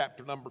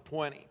Chapter number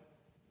 20.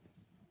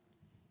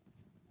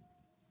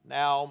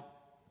 Now,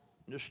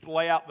 just to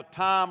lay out the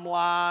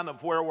timeline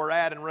of where we're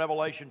at in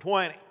Revelation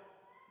 20.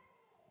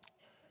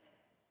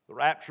 The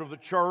rapture of the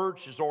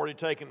church has already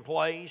taken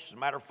place. As a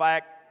matter of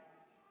fact,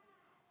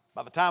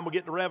 by the time we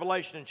get to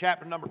Revelation in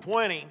chapter number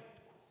 20,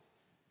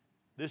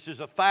 this is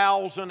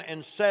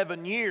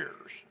 1,007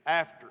 years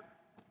after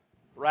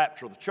the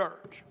rapture of the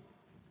church.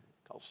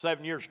 Because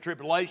 7 years of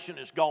tribulation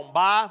has gone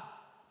by.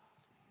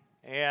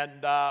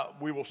 And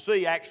we'll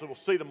see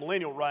the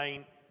millennial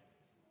reign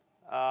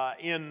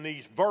in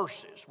these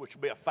verses, which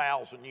will be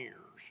 1,000 years.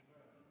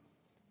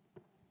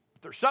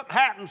 But there's something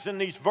happens in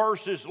these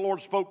verses the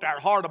Lord spoke to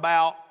our heart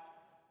about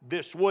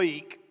this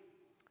week.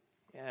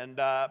 And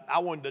I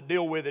wanted to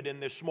deal with it in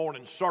this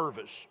morning's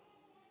service.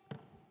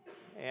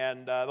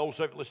 And those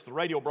who have listened to the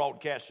radio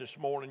broadcast this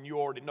morning, you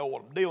already know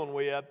what I'm dealing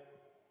with.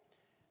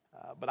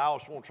 But I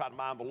also want to try to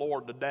mind the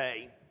Lord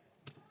today.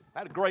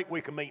 Had a great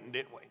week of meeting,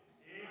 didn't we?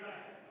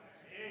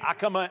 I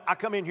come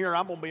in here,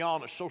 I'm going to be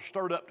honest, so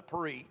stirred up to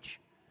preach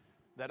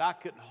that I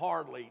couldn't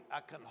hardly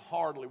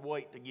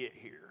wait to get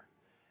here.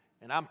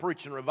 And I'm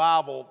preaching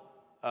revival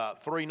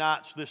 3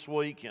 nights this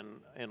week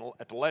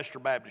at the Lester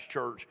Baptist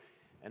Church,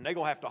 and they're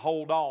going to have to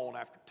hold on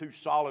after 2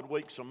 solid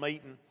weeks of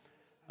meeting.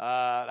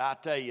 I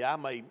tell you, I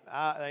ain't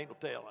no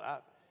telling,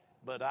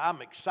 but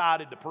I'm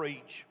excited to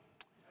preach.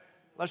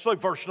 Let's look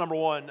at verse number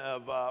 1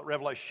 of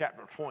Revelation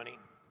chapter 20.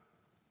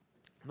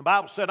 The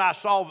Bible said, I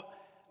saw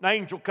an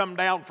angel come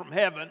down from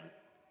heaven,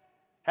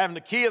 having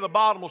the key of the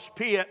bottomless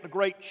pit and a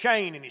great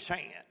chain in his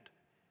hand.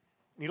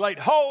 And he laid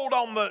hold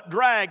on the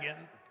dragon,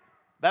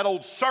 that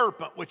old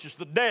serpent, which is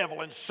the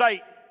devil and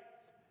Satan,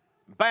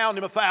 and bound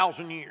him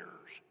 1,000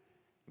 years,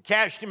 and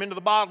cast him into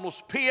the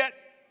bottomless pit,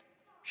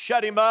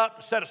 shut him up,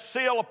 and set a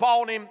seal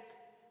upon him,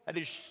 that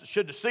he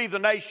should deceive the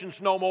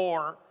nations no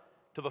more,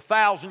 till the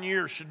 1,000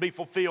 years should be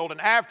fulfilled. And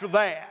after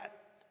that,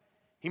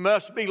 he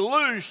must be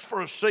loosed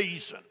for a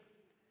season.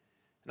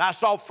 And I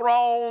saw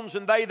thrones,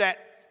 and they that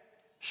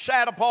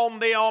sat upon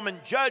them,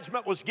 and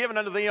judgment was given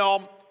unto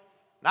them.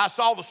 And I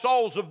saw the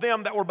souls of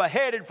them that were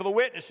beheaded for the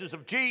witnesses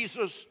of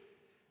Jesus,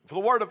 for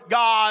the word of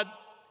God,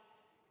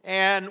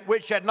 and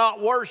which had not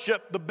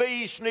worshipped the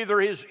beast, neither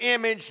his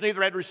image,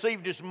 neither had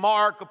received his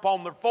mark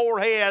upon their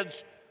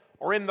foreheads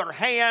or in their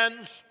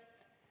hands.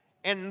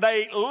 And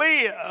they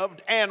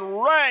lived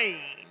and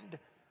reigned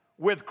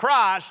with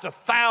Christ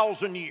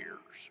 1,000 years.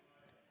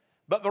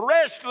 But the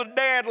rest of the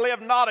dead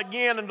lived not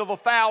again until the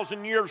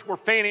 1,000 years were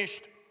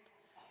finished.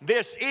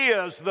 This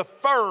is the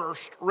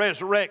first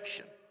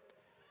resurrection.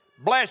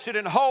 Blessed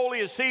and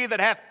holy is he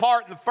that hath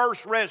part in the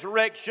first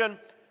resurrection.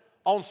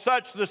 On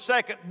such the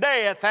second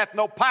death hath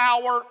no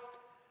power,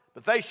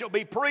 but they shall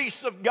be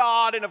priests of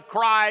God and of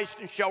Christ,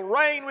 and shall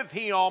reign with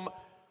him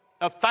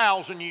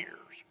 1,000 years.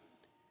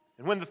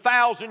 And when the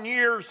 1,000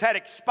 years had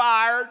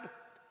expired,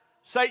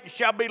 Satan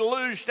shall be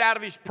loosed out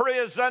of his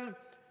prison,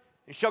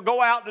 and shall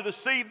go out to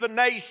deceive the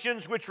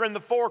nations which are in the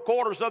 4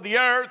 quarters of the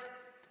earth,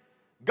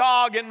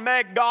 Gog and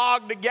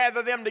Magog, to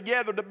gather them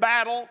together to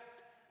battle,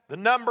 the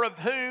number of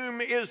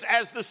whom is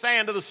as the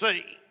sand of the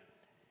sea.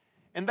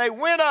 And they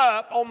went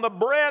up on the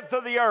breadth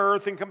of the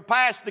earth, and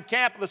compassed the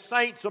camp of the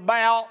saints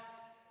about,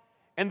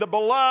 and the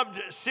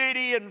beloved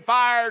city, and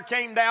fire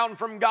came down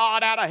from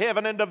God out of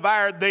heaven and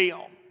devoured them.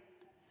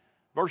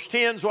 Verse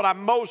 10 is what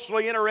I'm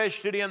mostly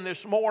interested in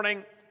this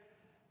morning.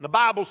 The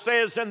Bible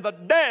says, and the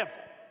devil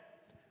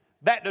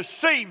that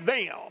deceived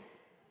them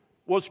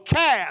was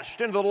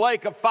cast into the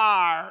lake of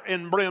fire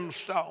and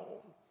brimstone,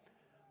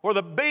 where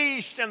the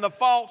beast and the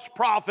false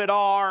prophet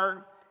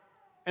are,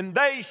 and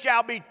they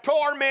shall be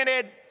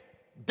tormented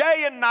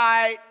day and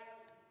night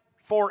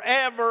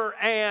forever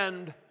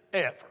and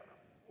ever.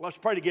 Let's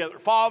pray together.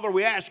 Father,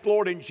 we ask,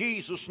 Lord, in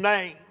Jesus'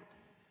 name,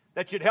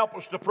 that you'd help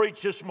us to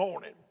preach this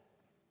morning.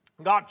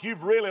 God,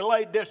 you've really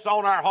laid this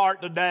on our heart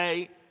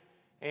today,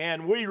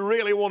 and we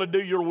really want to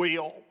do your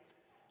will.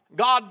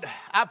 God,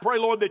 I pray,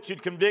 Lord, that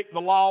you'd convict the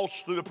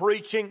lost through the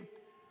preaching.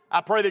 I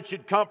pray that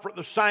you'd comfort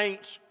the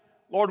saints.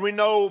 Lord, we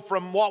know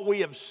from what we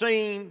have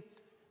seen,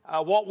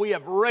 what we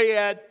have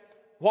read,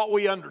 what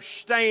we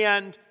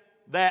understand,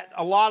 that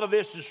a lot of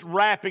this is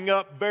wrapping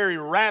up very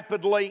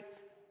rapidly.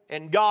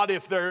 And God,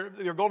 if they're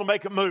going to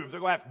make a move, they're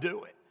going to have to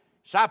do it.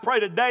 So I pray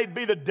today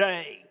be the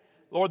day,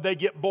 Lord, they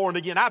get born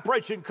again. I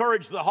pray to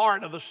encourage the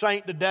heart of the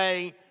saint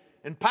today,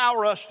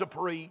 empower us to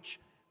preach.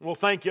 We'll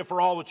thank you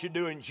for all that you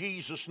do. In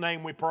Jesus'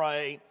 name we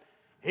pray.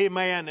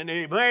 Amen and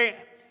amen.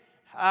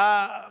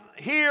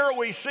 Here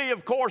we see,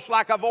 of course,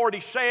 like I've already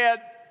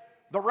said,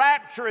 the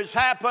rapture has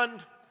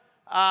happened.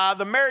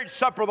 The marriage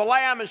supper of the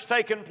Lamb has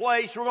taken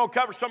place. We're going to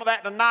cover some of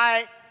that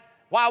tonight.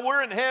 While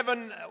we're in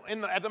heaven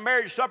at the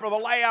marriage supper of the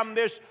Lamb,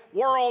 this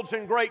world's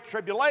in great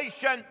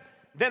tribulation.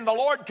 Then the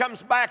Lord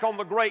comes back on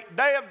the great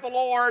day of the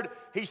Lord.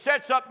 He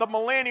sets up the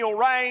millennial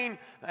reign,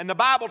 and the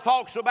Bible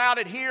talks about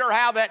it here,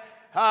 how that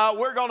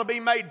we're going to be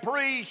made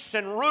priests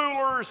and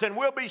rulers, and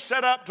we'll be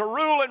set up to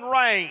rule and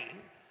reign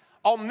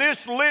on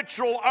this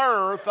literal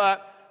earth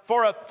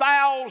for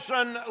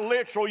 1,000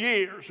 literal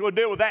years. We'll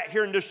deal with that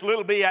here in just a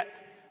little bit.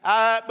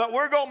 but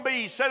we're going to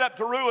be set up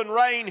to rule and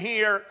reign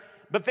here.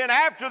 But then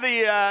after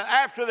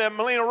the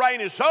millennial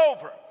reign is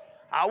over,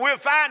 we'll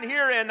find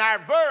here in our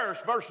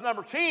verse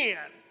number 10,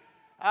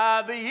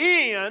 the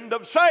end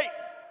of Satan,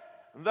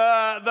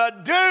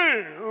 the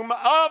doom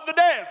of the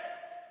devil.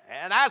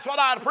 And that's what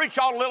I'll preach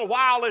on a little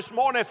while this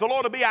morning. If the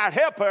Lord will be our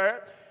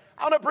helper,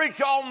 I want to preach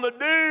on the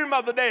doom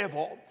of the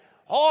devil.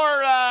 Or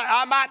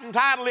I might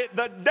entitle it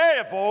the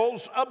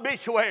devil's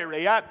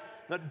obituary.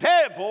 The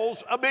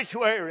devil's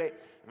obituary.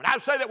 And I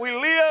say that we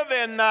live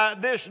in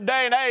this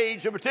day and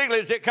age, and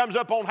particularly as it comes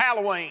up on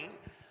Halloween,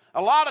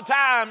 a lot of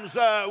times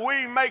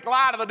we make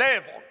light of the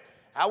devil.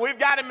 We've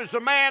got him as a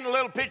man, a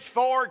little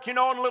pitchfork, and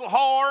little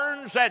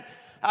horns, and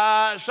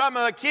some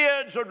of the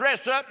kids will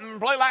dress up and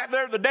play like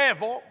they're the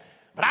devil.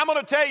 But I'm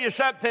going to tell you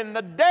something.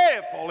 The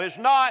devil is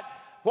not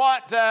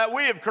what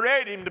we have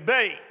created him to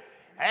be.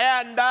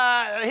 And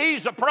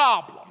he's a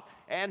problem.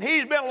 And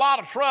he's been a lot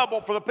of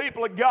trouble for the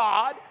people of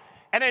God,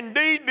 and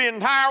indeed the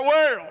entire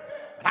world.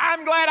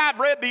 I'm glad I've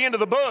read the end of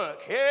the book.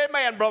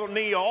 Amen, Brother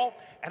Neil.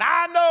 And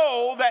I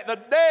know that the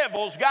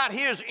devil's got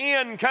his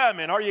end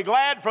coming. Are you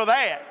glad for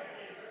that?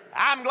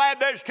 I'm glad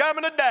there's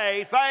coming a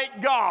day,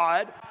 thank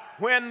God,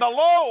 when the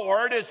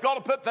Lord is going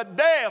to put the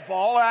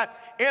devil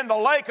in the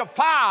lake of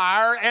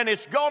fire, and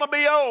it's going to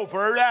be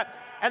over,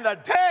 and the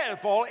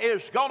devil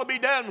is going to be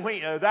done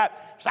with.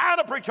 So I'm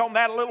going to preach on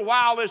that a little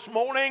while this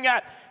morning.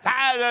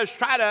 I just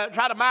try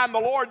to mind the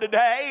Lord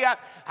today.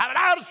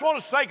 I just want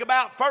us to think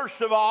about, first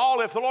of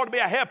all, if the Lord be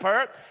a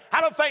helper, I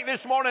don't think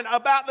this morning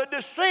about the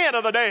descent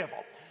of the devil.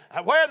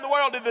 Where in the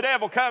world did the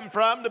devil come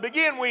from to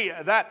begin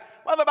with?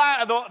 Well,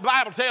 the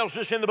Bible tells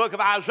us in the book of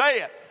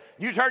Isaiah.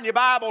 You turn your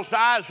Bibles to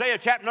Isaiah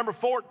chapter number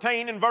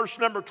 14 and verse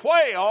number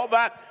 12.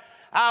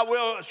 I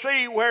will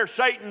see where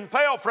Satan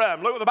fell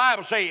from. Look what the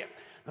Bible says.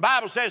 The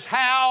Bible says,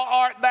 "How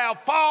art thou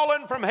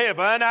fallen from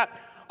heaven,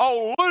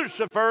 O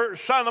Lucifer,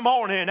 son of the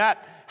morning?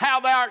 How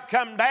thou art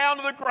come down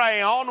to the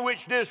ground,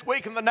 which didst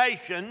weaken the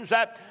nations.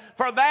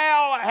 For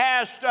thou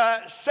hast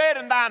said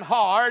in thine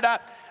heart,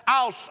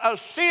 I'll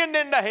ascend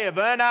into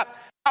heaven.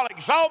 I'll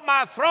exalt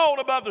my throne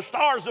above the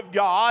stars of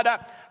God.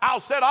 I'll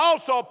sit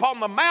also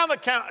upon the mount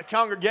of the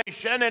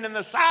congregation, and in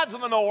the sides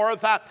of the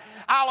north.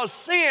 I'll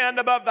ascend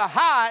above the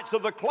heights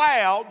of the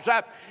clouds,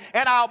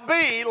 and I'll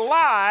be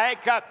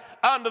like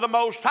unto the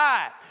Most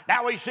High."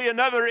 Now we see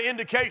another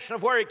indication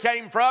of where it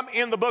came from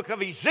in the book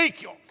of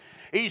Ezekiel.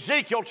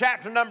 Ezekiel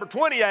chapter number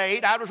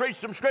 28. I'll just read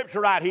some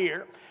scripture right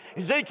here.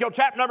 Ezekiel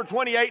chapter number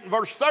 28 and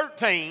verse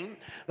 13.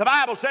 The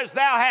Bible says,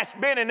 "Thou hast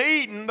been in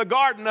Eden, the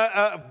garden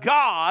of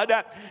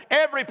God.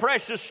 Every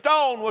precious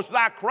stone was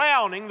thy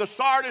crowning, the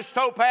sardius,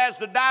 topaz,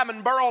 the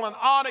diamond, beryl, and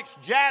onyx,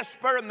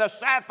 jasper, and the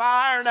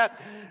sapphire, and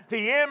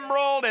the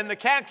emerald, and the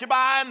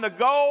concubine, the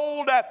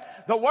gold.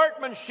 The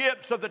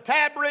workmanships of the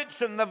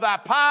tabrets and of thy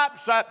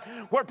pipes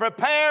were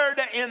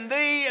prepared in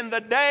thee in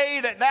the day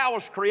that thou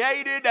wast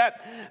created.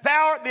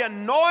 Thou art the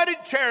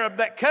anointed cherub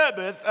that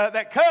covereth,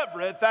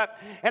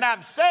 and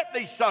I've set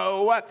thee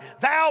so.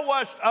 Thou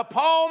wast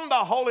upon the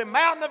holy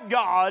mountain of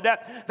God.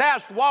 Thou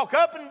hast walked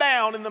up and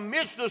down in the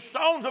midst of the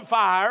stones of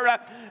fire.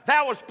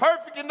 Thou wast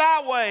perfect in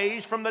thy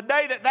ways from the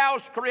day that thou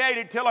wast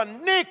created till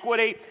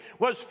iniquity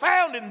was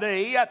found in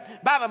thee.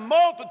 By the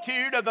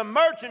multitude of the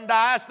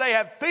merchandise they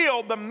have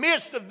filled the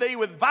midst of thee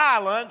with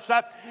violence.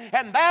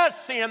 And thou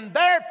sin,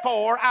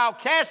 therefore I'll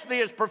cast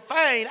thee as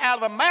profane out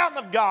of the mountain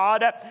of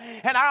God,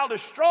 and I'll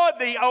destroy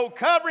thee, O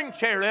covering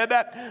cherub,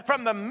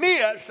 from the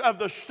midst of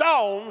the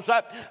stones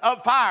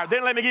of fire."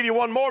 Then let me give you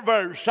one more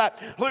verse.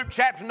 Luke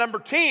chapter number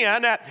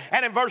 10,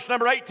 and in verse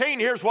number 18,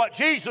 here's what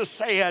Jesus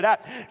said.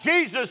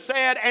 Jesus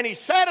said, "And he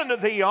said unto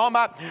them,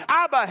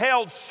 I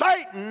beheld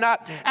Satan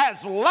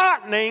as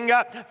lightning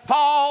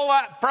fall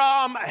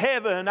from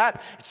heaven."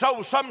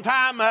 So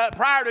sometime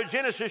prior to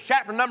Genesis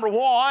chapter number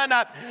 1,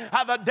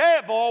 the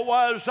devil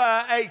was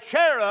a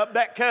cherub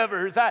that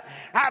covers.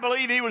 I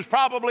believe he was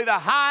probably the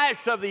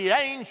highest of the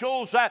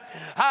angels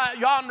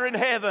yonder in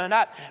heaven.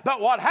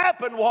 But what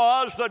happened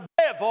was the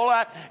devil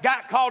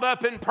got caught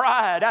up in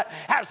pride.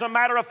 As a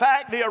matter of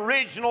fact, the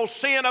original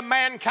sin of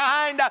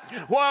mankind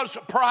was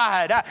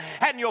pride.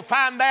 And you'll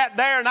find that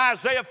there in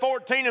Isaiah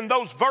 14, and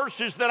those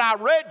verses that I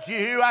read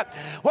you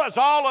was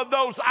all of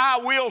those "I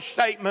will"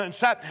 statements.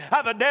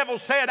 The devil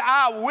said,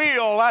 "I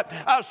will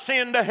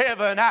ascend to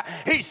heaven."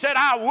 He said,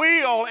 "I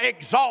will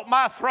exalt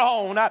my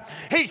throne."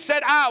 He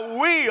said, "I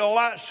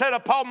will sit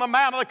upon the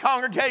mount of the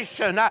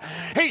congregation."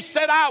 He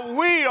said, "I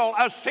will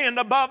ascend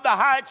above the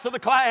heights of the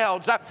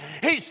clouds."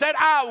 He said,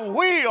 "I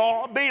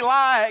will be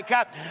like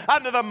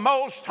unto the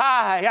Most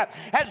High."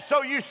 And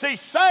so you see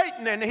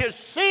Satan and his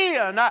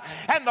sin,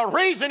 and the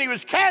reason he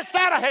was cast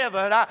out of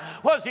heaven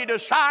was he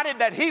decided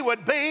that he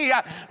would be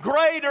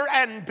greater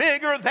and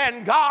bigger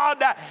than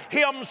God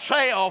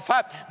himself.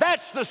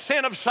 That's the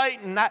sin of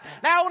Satan. Now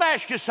I want to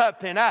ask you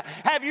something.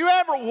 Have you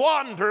ever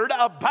wondered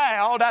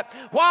about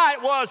why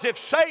it was, if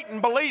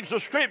Satan believes the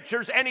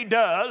scriptures, and he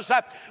does,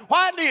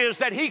 why it is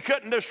that he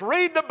couldn't just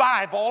read the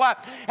Bible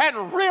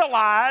and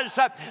realize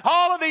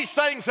All of these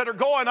things that are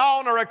going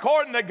on are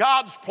according to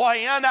God's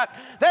plan.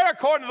 They're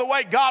according to the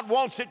way God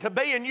wants it to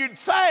be, and you'd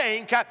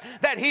think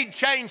that He'd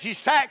change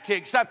His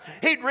tactics.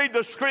 He'd read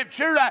the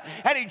Scripture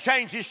and He'd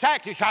change His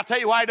tactics. I'll tell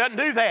you why He doesn't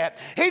do that.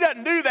 He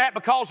doesn't do that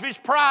because of His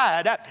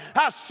pride.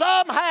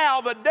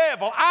 Somehow the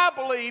devil, I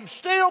believe,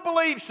 still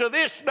believes to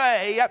this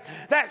day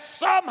that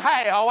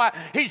somehow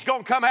he's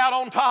going to come out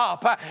on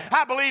top.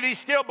 I believe he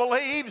still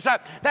believes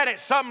that at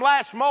some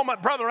last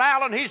moment, Brother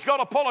Allen, he's going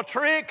to pull a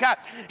trick.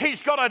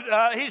 He's going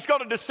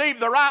to deceive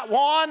the right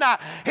one.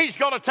 He's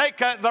going to take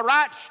the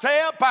right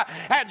step,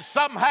 and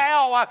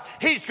somehow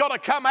he's going to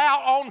come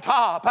out on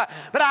top.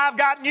 But I've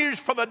got news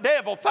for the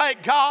devil.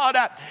 Thank God.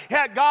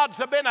 God's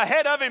been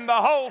ahead of him the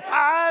whole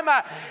time.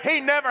 He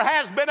never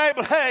has been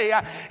able.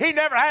 He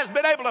never has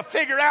been able to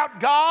figure out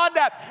God.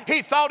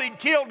 He thought he'd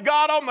killed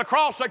God on the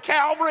cross of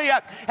Calvary,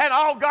 and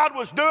all God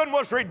was doing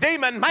was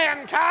redeeming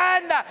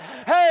mankind.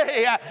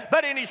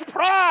 But in his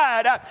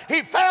pride,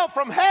 he fell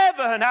from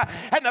heaven,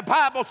 and the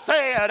Bible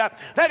said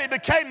that he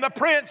became the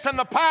prince and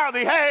the power of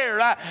the air.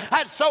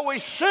 And so we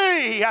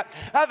see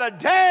the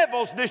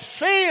devil's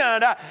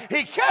descent.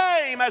 He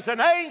came as an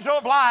angel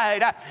of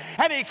light,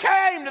 and he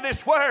came to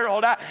this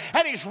world,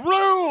 and he's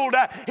ruled.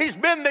 He's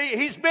been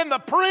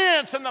the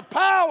prince and the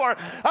power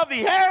of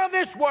the air of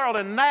this world,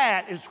 and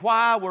that is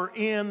why we're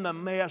in the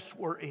mess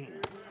we're in.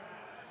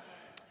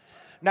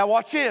 Now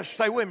watch this.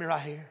 Stay with me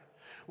right here.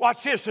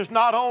 Watch this. There is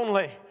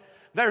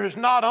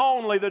not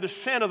only the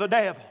descent of the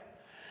devil,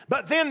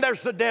 but then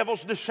there's the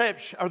devil's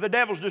deception, or the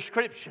devil's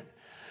description.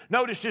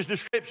 Notice his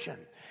description.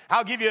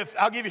 I'll give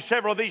you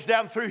several of these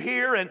down through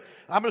here, and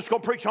I'm just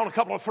going to preach on a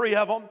couple of three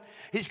of them.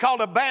 He's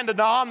called Abandon,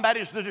 that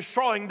is the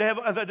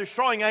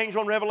destroying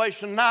angel in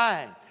Revelation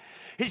 9.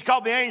 He's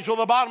called the angel of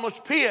the bottomless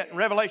pit in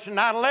Revelation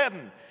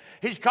 9:11.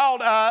 He's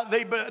called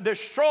the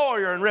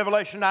destroyer in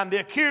Revelation 9,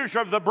 the accuser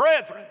of the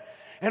brethren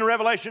in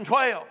Revelation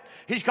 12.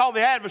 He's called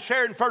the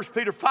adversary in 1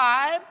 Peter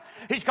 5.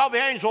 He's called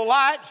the angel of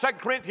light, 2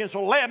 Corinthians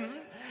 11.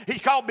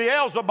 He's called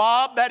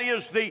Beelzebub, that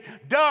is the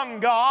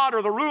dung god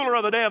or the ruler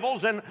of the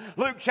devils in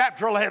Luke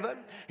chapter 11.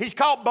 He's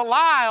called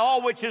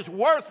Belial, which is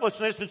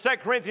worthlessness in 2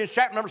 Corinthians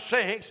chapter number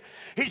 6.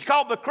 He's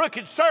called the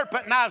crooked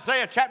serpent in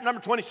Isaiah chapter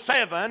number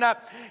 27.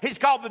 He's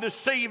called the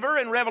deceiver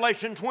in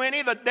Revelation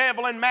 20, the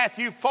devil in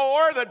Matthew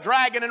 4, the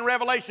dragon in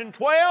Revelation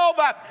 12,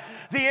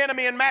 the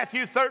enemy in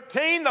Matthew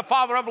 13, the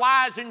father of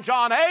lies in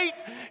John 8.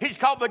 He's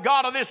called the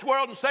god of this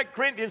world in 2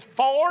 Corinthians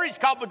 4. He's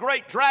called the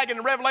great dragon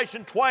in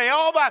Revelation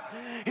 12.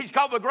 He's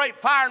called the great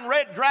fire and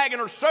red dragon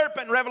or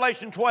serpent in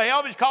Revelation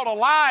 12. He's called a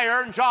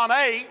liar in John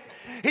 8.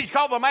 He's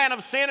called the man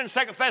of sin in 2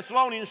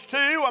 Thessalonians 2,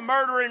 a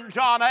murderer in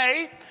John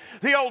 8.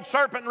 The old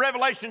serpent in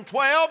Revelation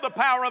 12, the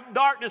power of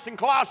darkness in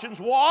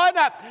Colossians 1.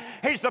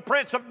 He's the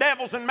prince of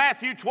devils in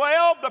Matthew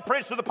 12, the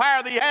prince of the power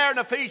of the air in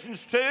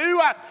Ephesians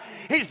 2.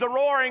 He's the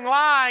roaring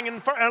lion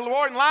in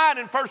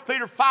 1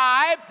 Peter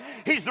 5.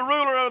 He's the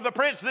ruler of the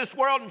prince of this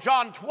world in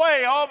John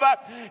 12.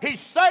 He's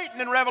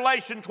Satan in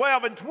Revelation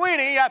 12 and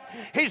 20.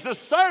 He's the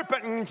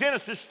serpent in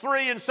Genesis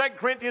 3 and 2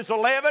 Corinthians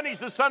 11. He's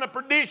the son of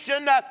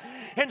perdition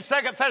in 2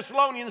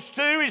 Thessalonians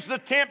 2. He's the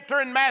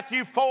tempter in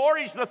Matthew 4.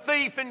 He's the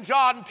thief in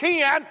John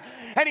 10.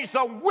 And he's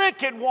the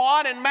wicked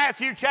one in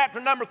Matthew chapter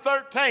number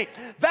 13.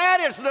 That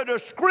is the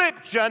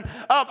description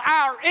of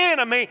our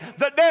enemy,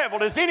 the devil.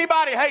 Does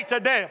anybody hate the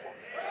devil?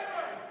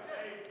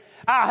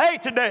 I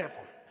hate the devil.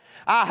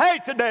 I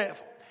hate the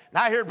devil.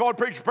 Now I heard a boy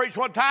preach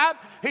one time.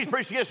 He's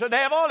preaching against the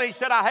devil, and he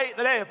said, I hate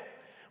the devil.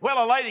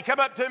 Well, a lady come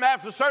up to him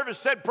after the service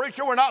and said,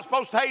 Preacher, we're not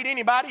supposed to hate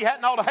anybody. You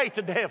hadn't ought to hate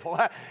the devil.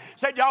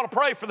 Said you ought to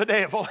pray for the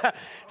devil.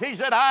 He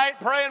said, I ain't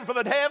praying for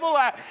the devil.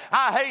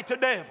 I hate the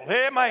devil.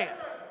 Amen.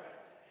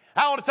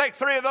 I want to take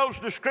three of those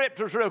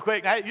descriptors real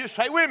quick. Now, you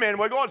say, wait a minute,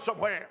 we're going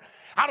somewhere.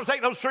 I want to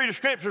take those three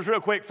descriptors real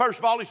quick. First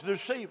of all, he's the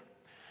deceiver.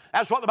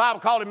 That's what the Bible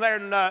called him there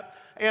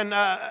in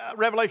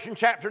Revelation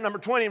chapter number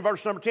 20 and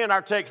verse number 10,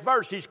 our text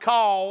verse. He's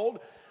called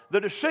the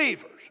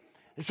deceivers.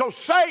 And so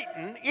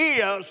Satan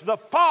is the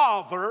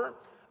father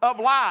of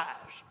lies.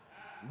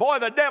 Boy,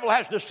 the devil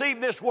has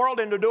deceived this world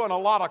into doing a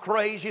lot of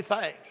crazy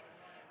things.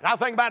 And I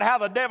think about how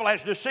the devil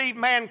has deceived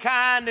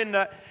mankind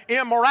into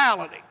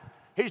immorality.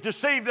 He's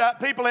deceived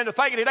people into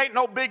thinking it ain't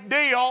no big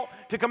deal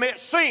to commit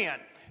sin.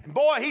 And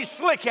boy, he's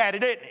slick at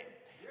it, isn't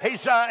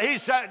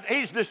he?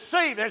 He's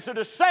deceived. It's a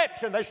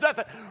deception. There's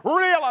nothing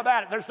real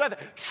about it. There's nothing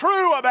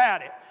true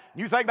about it.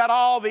 You think about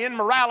all the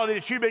immorality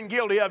that you've been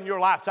guilty of in your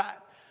lifetime.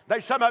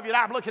 There's some of you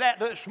that I'm looking at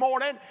this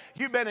morning.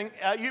 You've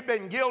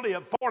been guilty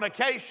of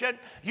fornication.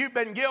 You've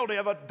been guilty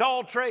of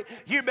adultery.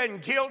 You've been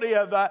guilty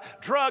of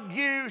drug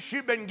use.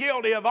 You've been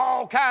guilty of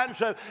all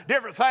kinds of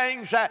different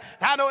things.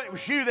 I know it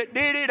was you that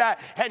did it,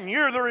 and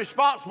you're the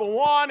responsible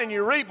one, and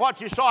you reap what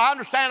you sow. I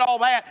understand all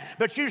that,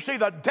 but you see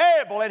the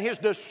devil and his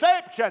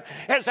deception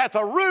is at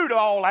the root of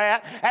all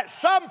that. At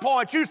some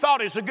point, you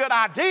thought it's a good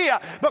idea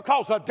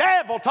because the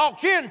devil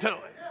talked you into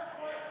it.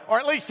 Or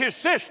at least his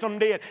system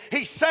did.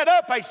 He set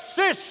up a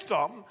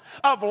system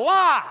of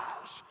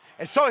lies.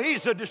 And so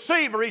he's a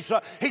deceiver, he's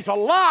a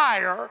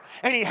liar,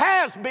 and he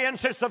has been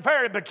since the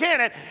very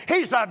beginning.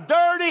 He's a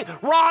dirty,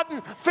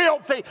 rotten,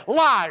 filthy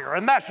liar,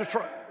 and that's the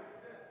truth.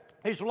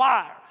 He's a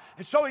liar.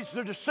 And so he's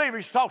the deceiver.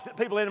 He's talked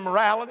people into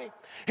morality.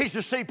 He's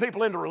deceived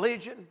people into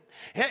religion.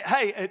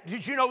 Hey,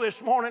 did you know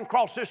this morning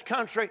across this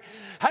country,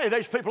 hey,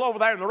 there's people over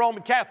there in the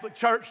Roman Catholic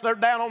Church, they're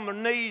down on their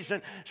knees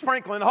and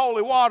sprinkling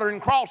holy water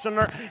and crossing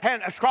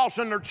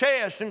their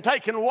chest and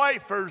taking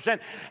wafers,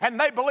 and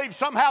they believe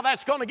somehow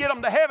that's going to get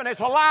them to heaven. It's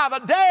a lie.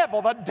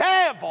 The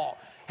devil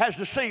has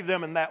deceived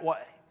them in that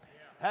way.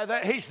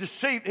 He's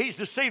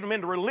deceived them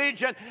into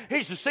religion.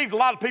 He's deceived a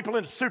lot of people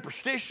into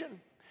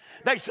superstition.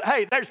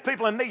 There's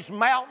people in these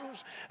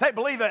mountains, they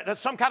believe that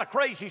some kind of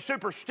crazy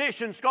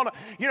superstition is going to,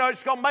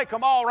 it's going to make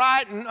them all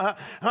right. And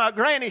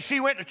Granny, she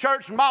went to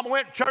church and Mama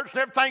went to church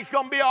and everything's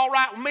going to be all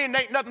right with me, and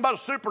ain't nothing but a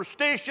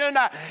superstition.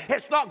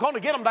 It's not going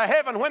to get them to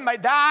heaven when they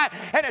die,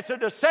 and it's a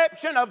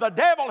deception of the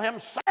devil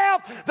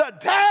himself. The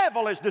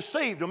devil has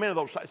deceived them into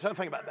those things.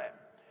 Think about that.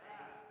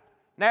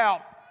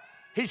 Now,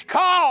 he's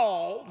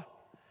called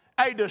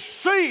a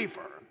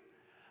deceiver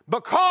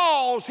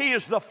because he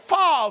is the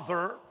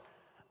father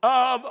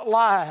of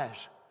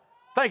lies.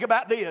 Think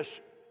about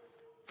this.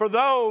 For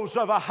those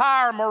of a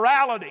higher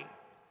morality,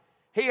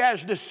 he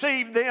has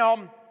deceived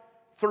them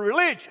through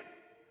religion.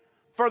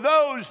 For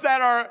those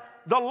that are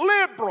the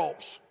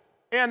liberals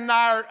in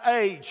our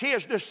age, he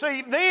has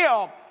deceived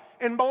them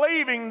in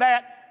believing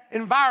that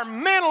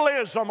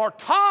environmentalism or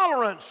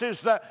tolerance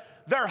is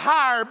their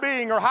higher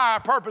being or higher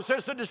purpose.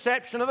 It's the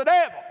deception of the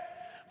devil.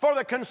 For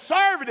the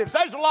conservatives,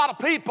 there's a lot of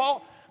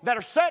people that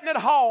are sitting at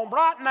home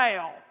right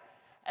now,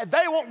 and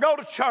they won't go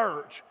to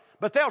church,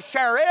 but they'll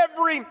share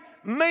every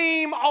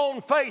meme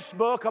on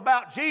Facebook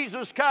about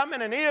Jesus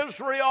coming and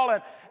Israel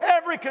and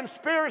every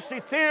conspiracy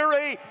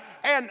theory,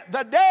 and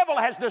the devil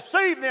has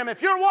deceived them.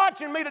 If you're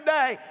watching me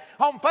today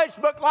on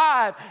Facebook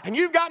Live and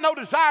you've got no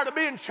desire to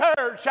be in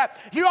church,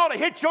 you ought to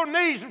hit your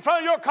knees in front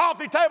of your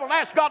coffee table and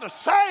ask God to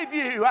save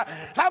you.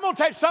 I'm going to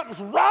tell you something's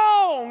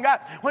wrong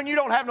when you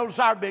don't have no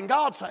desire to be in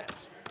God's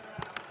house.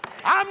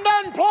 I'm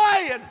done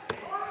playing.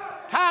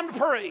 Time to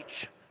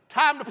preach.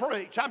 Time to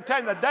preach. I'm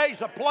telling you, the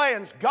days of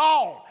playing's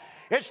gone.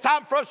 It's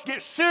time for us to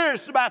get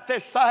serious about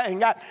this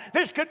thing.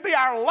 This could be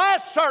our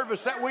last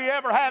service that we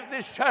ever have at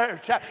this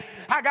church.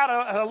 I got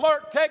an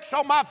alert text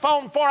on my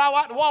phone before I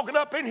was walking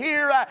up in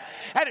here,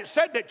 and it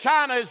said that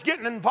China is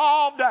getting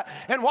involved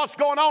in what's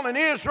going on in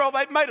Israel.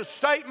 They've made a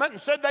statement and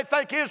said they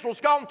think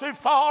Israel's gone too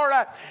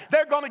far.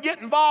 They're going to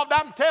get involved.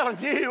 I'm telling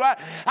you, I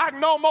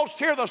can almost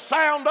hear the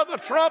sound of the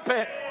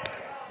trumpet.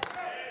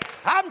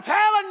 I'm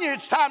telling you,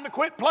 it's time to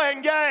quit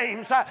playing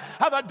games.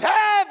 The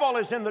devil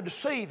is in the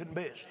deceiving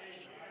business.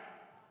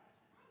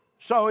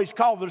 So he's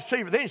called the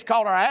deceiver. Then he's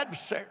called our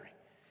adversary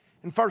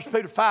in 1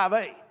 Peter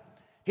 5:8.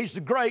 He's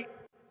the great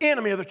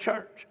enemy of the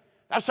church.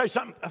 I'll say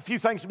a few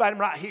things about him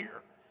right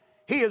here.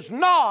 He is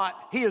not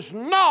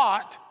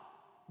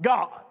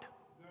God.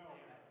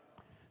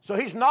 So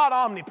he's not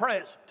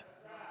omnipresent.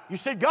 You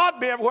see, God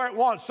be everywhere at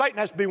once. Satan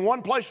has to be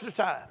one place at a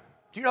time.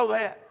 Do you know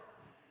that?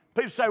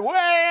 People say,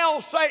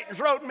 well, Satan's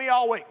rode me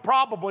all week.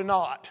 Probably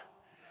not.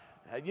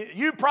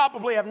 You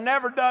probably have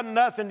never done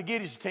nothing to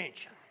get his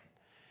attention.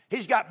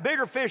 He's got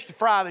bigger fish to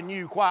fry than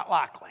you, quite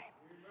likely.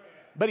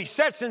 But he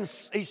sets in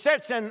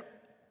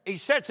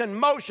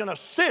motion a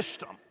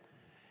system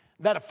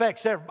that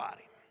affects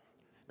everybody.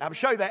 Now, I'll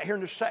show you that here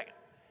in just a second.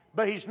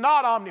 But he's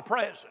not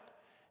omnipresent.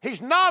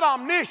 He's not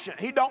omniscient.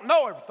 He don't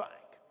know everything.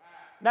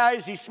 Now,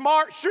 is he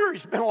smart? Sure,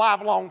 he's been alive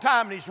a long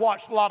time and he's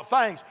watched a lot of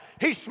things.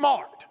 He's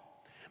smart.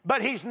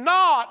 But he's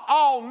not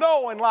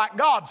all-knowing like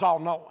God's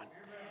all-knowing.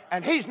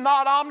 And he's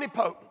not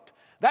omnipotent.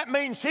 That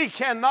means he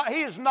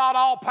is not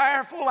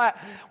all-powerful.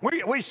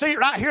 We see it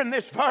right here in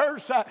this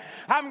verse.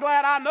 I'm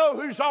glad I know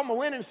who's on the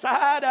winning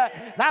side.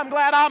 And I'm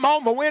glad I'm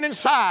on the winning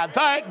side.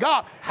 Thank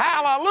God.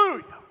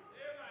 Hallelujah.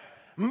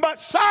 But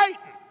Satan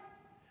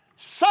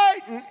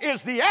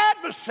is the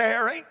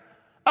adversary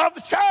of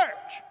the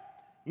church.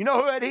 You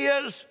know who it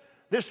is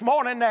this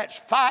morning that's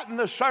fighting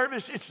the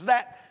service? It's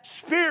that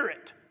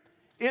spirit.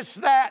 It's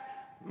that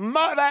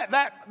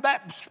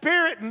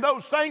spirit and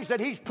those things that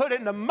he's put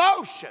into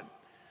motion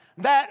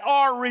that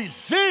are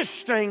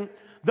resisting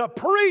the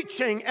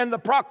preaching and the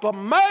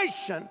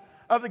proclamation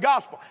of the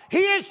gospel.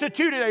 He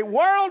instituted a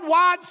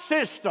worldwide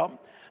system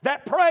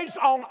that preys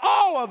on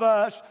all of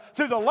us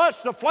through the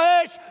lust of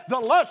flesh, the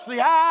lust of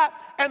the eye,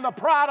 and the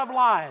pride of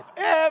life.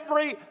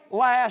 Every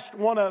last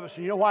one of us.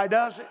 And you know why he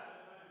does it?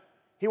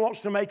 He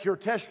wants to make your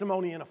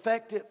testimony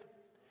ineffective.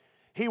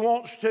 He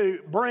wants to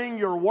bring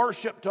your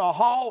worship to a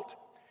halt,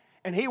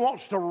 and he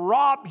wants to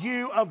rob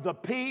you of the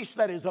peace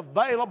that is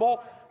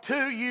available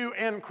to you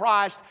in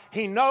Christ.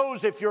 He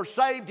knows if you're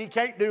saved, he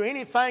can't do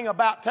anything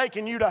about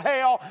taking you to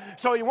hell,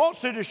 so he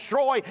wants to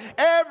destroy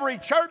every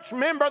church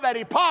member that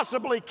he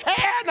possibly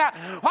can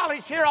while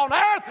he's here on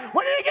earth.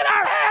 We need to get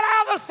our head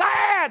out of the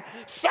sand.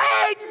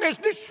 Satan is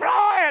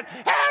destroying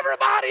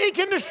everybody he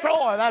can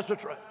destroy. That's the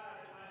truth.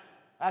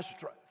 That's the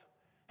truth.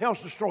 He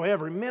wants to destroy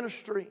every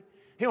ministry.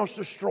 He wants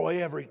to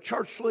destroy every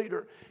church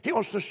leader. He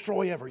wants to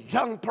destroy every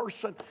young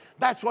person.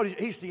 That's what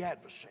he's the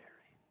adversary.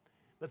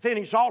 But then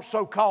he's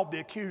also called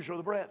the accuser of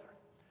the brethren.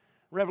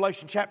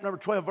 Revelation chapter number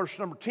 12, verse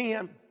number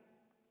 10,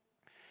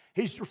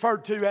 he's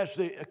referred to as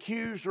the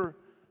accuser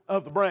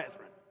of the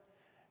brethren.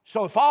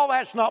 So if all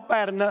that's not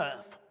bad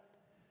enough,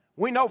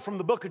 we know from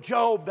the book of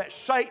Job that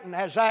Satan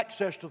has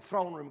access to the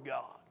throne room of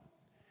God.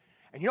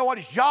 And you know what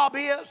his job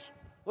is?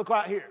 Look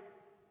right here.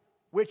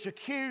 Which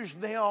accuse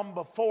them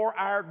before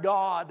our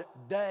God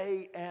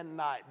day and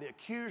night. The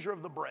accuser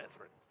of the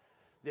brethren.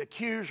 The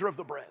accuser of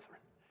the brethren.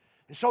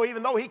 And so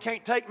even though he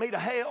can't take me to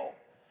hell,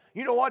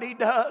 you know what he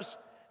does?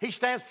 He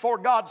stands before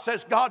God and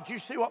says, God, do you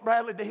see what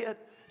Bradley did?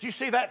 Do you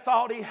see that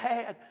thought he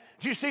had?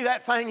 Do you see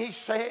that thing he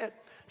said?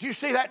 Do you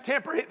see that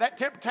temper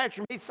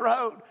tantrum he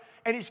throwed?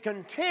 And he's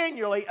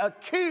continually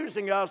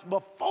accusing us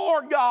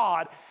before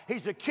God.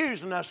 He's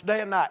accusing us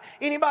day and night.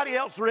 Anybody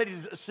else ready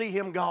to see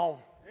him gone?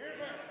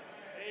 Amen.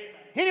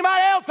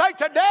 Anybody else hate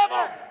the devil?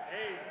 Amen.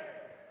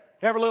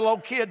 Every little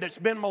old kid that's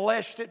been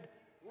molested,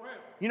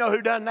 you know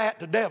who done that?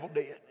 The devil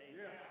did.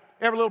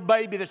 Every little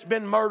baby that's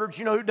been murdered,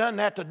 you know who done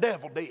that? The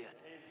devil did.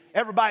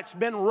 Everybody that's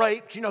been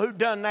raped, you know who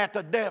done that?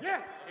 The devil.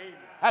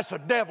 That's the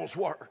devil's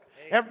work.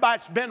 Everybody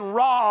that's been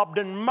robbed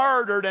and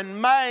murdered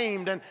and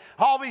maimed and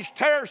all these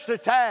terrorist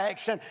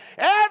attacks and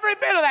every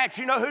bit of that,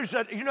 you know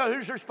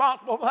who's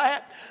responsible for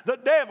that? The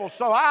devil.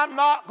 So I'm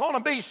not going to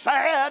be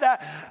sad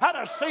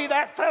to see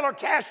that fella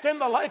cast in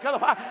the lake of the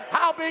fire.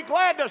 I'll be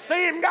glad to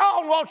see him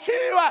gone, won't you?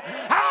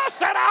 I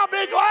said I'll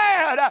be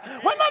glad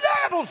when the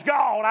devil's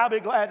gone. I'll be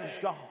glad he's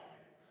gone.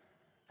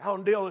 I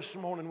want to deal this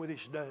morning with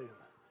his doom.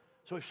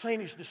 So we've seen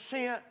his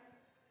descent.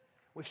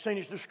 We've seen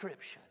his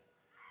description.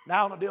 Now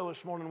I want to deal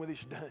this morning with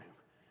his doom.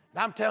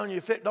 Now I'm telling you,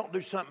 if it don't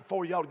do something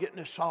for you, you ought to get in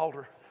this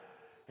altar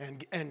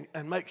and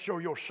make sure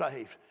you're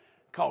saved.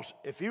 Because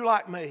if you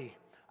like me,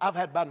 I've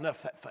had about enough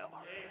of that fella.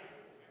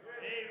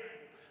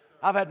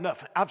 I've had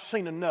enough. I've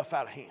seen enough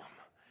out of him.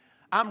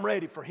 I'm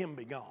ready for him to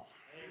be gone.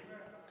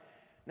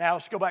 Now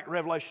let's go back to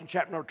Revelation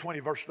chapter number 20,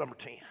 verse number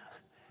 10.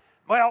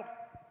 Well,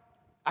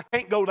 I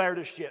can't go there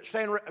just yet.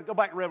 Go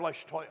back to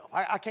Revelation 12.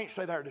 I can't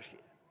stay there just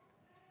yet.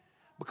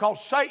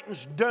 Because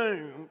Satan's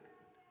doom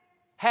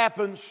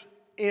happens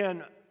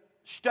in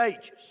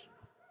stages.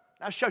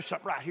 Now, I'll show you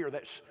something right here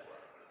that's,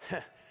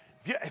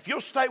 if you'll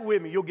stay with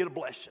me, you'll get a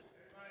blessing.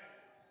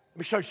 Let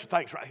me show you some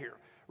things right here.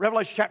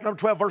 Revelation chapter number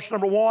 12, verse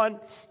number 1.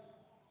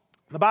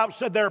 The Bible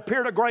said, there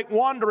appeared a great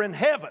wonder in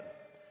heaven,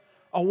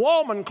 a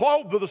woman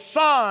clothed with the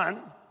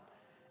sun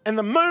and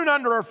the moon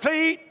under her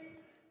feet,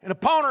 and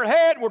upon her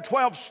head were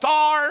 12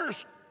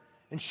 stars,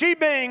 and she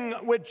being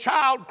with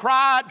child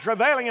cried,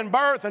 travailing in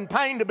birth and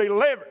pain to be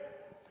delivered.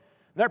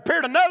 There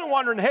appeared another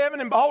wonder in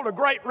heaven, and behold, a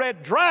great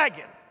red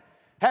dragon,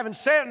 having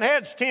 7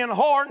 heads, 10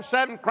 horns,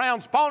 7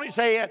 crowns upon his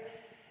head,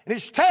 and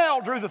his tail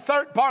drew the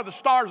third part of the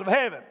stars of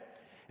heaven,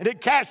 and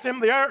it cast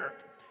them to the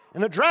earth.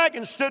 And the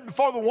dragon stood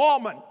before the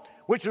woman,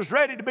 which was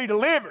ready to be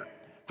delivered,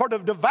 for to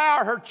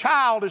devour her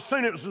child as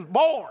soon as it was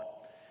born.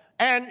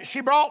 And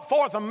she brought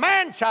forth a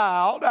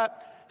man-child,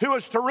 who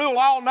was to rule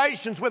all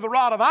nations with a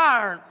rod of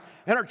iron.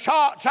 And her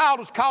child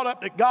was caught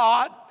up to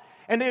God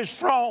and his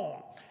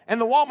throne.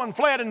 And the woman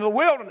fled into the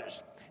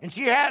wilderness. And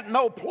she had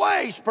no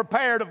place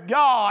prepared of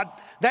God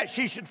that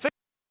she should feed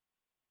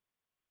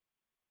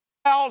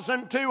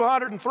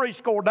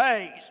 1,260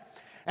 days.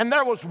 And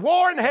there was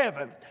war in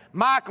heaven.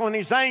 Michael and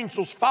his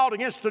angels fought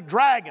against the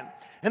dragon.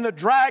 And the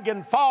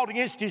dragon fought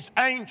against his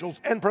angels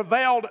and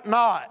prevailed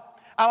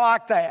not. I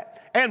like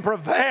that. And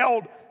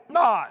prevailed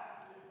not.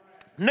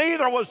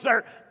 Neither was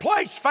there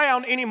place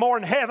found any more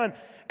in heaven.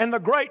 And the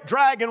great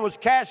dragon was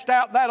cast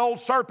out, that old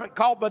serpent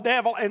called the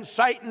devil and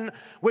Satan,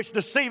 which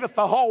deceiveth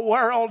the whole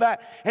world.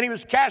 And he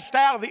was cast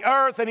out of the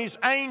earth, and his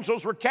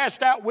angels were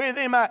cast out with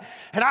him. And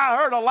I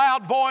heard a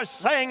loud voice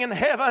saying in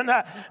heaven,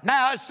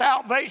 now is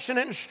salvation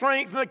and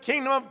strength in the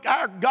kingdom of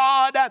our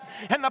God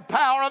and the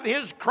power of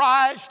his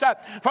Christ.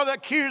 For the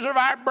accuser of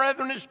our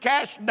brethren is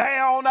cast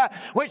down,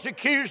 which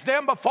accused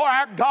them before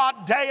our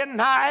God day and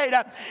night.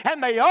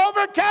 And they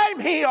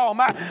overcame him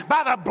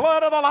by the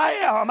blood of the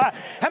Lamb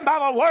and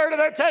by the word of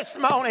their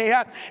testimony,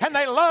 and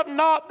they loved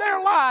not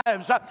their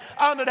lives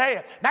unto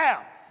death.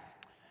 Now,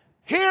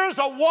 here's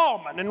a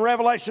woman in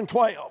Revelation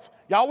 12.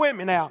 Y'all with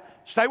me now?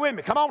 Stay with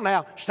me. Come on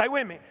now. Stay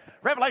with me.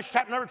 Revelation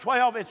chapter number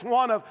 12, it's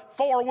one of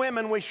 4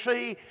 women we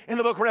see in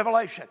the book of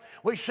Revelation.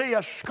 We see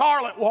a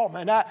scarlet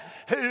woman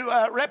who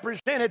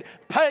represented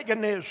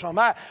paganism.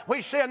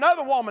 We see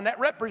another woman that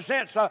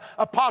represents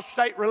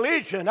apostate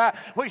religion.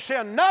 We see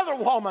another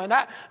woman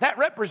that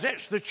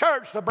represents the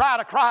church, the bride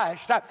of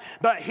Christ.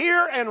 But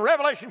here in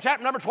Revelation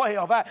chapter number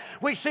 12,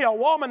 we see a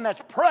woman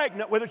that's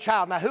pregnant with a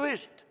child. Now, who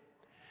is it?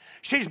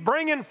 She's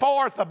bringing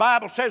forth, the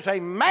Bible says,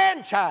 a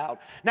man-child.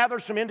 Now,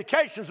 there's some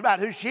indications about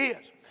who she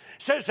is.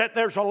 Says that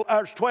there's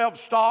 12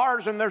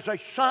 stars and there's a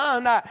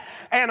sun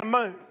and a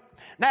moon.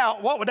 Now,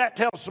 what would that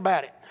tell us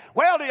about it?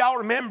 Well, do y'all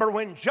remember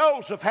when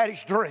Joseph had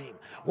his dream?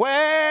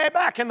 Way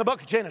back in the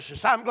book of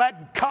Genesis. I'm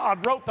glad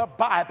God wrote the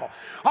Bible.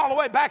 All the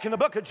way back in the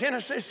book of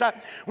Genesis,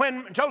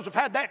 when Joseph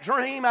had that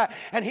dream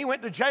and he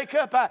went to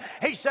Jacob,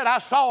 he said, I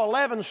saw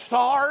 11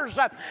 stars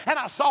and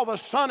I saw the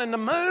sun and the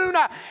moon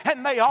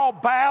and they all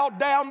bowed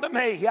down to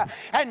me.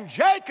 And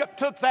Jacob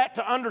took that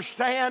to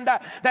understand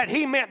that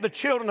he meant the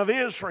children of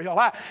Israel.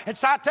 And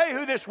so I tell you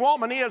who this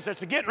woman is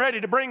that's getting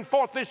ready to bring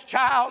forth this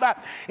child.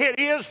 It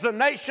is the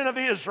nation of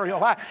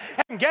Israel.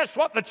 And guess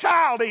what the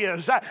child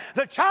is?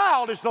 The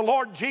child is the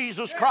Lord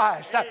Jesus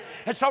Christ.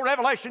 And so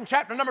Revelation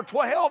chapter number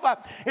 12,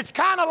 it's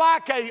kind of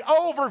like an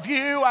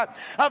overview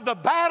of the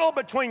battle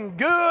between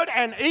good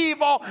and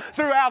evil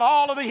throughout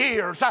all of the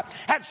years.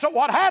 And so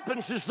what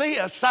happens is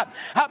this,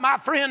 my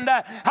friend,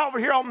 over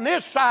here on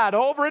this side,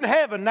 over in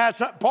heaven,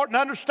 that's important to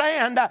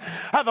understand.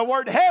 The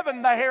word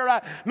heaven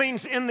there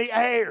means in the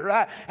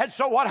air. And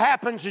so what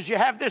happens is you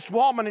have this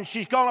woman and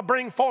she's going to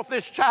bring forth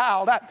this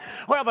child.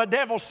 Well, the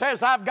devil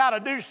says, I've got to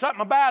do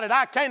something about it.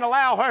 I can't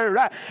allow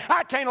her.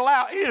 I can't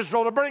allow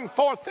Israel to bring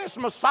forth this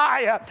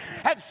Messiah.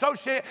 And so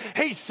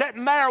he's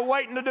sitting there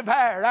waiting to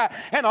devour.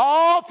 And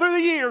all through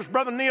the years,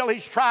 Brother Neil,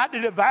 he's tried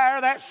to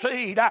devour that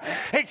seed.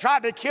 He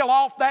tried to kill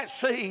off that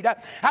seed.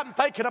 I'm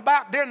thinking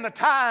about during the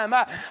time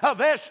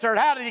of Esther,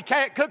 how did he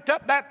cooked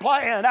up that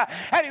plan,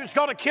 and he was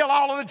going to kill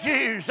all of the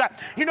Jews.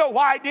 You know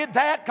why he did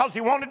that? Because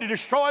he wanted to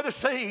destroy the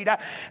seed,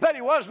 but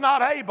he was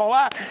not able.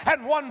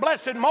 And one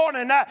blessed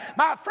morning,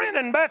 my friend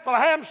in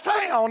Bethlehem's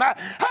town,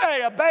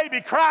 hey, a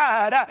baby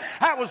cried.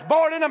 I was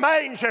born in a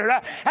manger,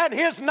 and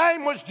his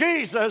name was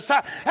Jesus.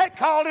 They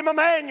called him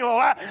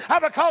Emmanuel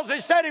because they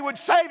said he would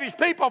save his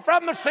people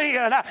from the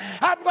sin.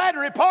 I'm glad to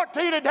report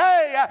to you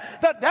today,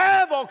 the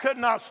devil could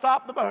not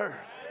stop the birth.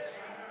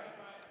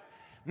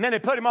 And then they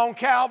put him on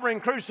Calvary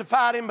and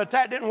crucified him, but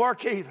that didn't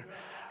work either.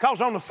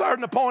 Because on the third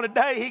and appointed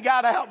day, he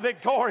got out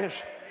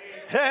victorious.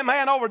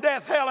 Amen, over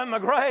death, hell, and the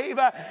grave.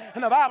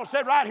 And the Bible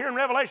said right here in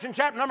Revelation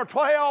chapter number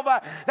 12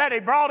 that he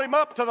brought him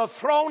up to the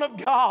throne of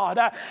God.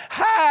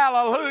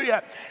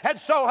 Hallelujah. And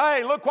so,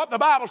 hey, look what the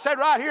Bible said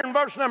right here in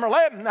verse number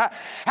 11.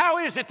 How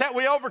is it that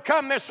we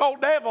overcome this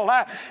old devil?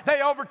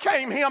 They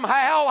overcame him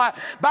how?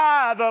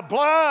 By the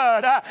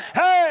blood.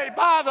 Hey,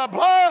 by the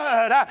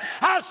blood.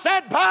 I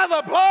said by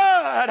the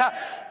blood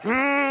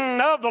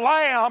of the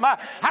Lamb.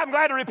 I'm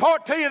glad to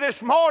report to you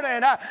this morning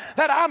that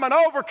I'm an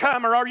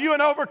overcomer. Are you an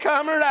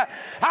overcomer?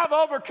 I've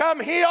overcome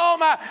him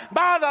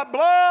by the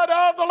blood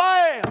of the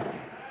Lamb.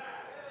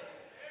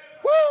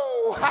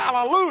 Woo!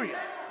 Hallelujah.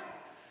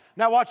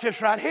 Now watch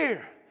this right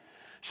here.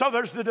 So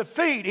there's the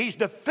defeat. He's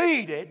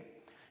defeated.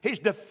 He's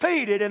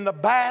defeated in the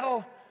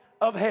battle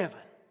of heaven.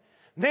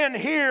 Then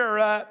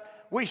here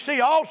we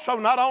see also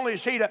not only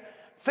is he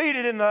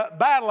defeated in the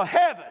battle of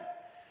heaven,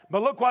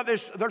 but look what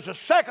there's a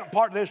second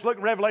part of this. Look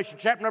at Revelation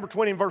chapter number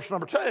 20 and verse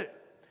number 2.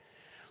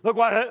 Look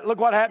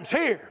what happens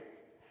here.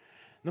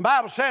 The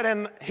Bible said,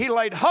 and he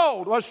laid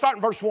hold. Let's start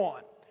in verse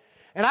 1.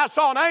 And I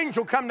saw an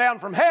angel come down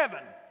from heaven,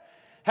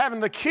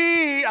 having the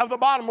key of the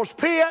bottomless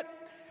pit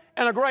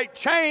and a great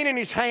chain in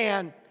his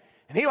hand.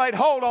 And he laid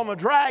hold on the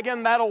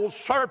dragon, that old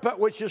serpent,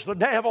 which is the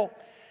devil,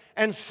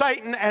 and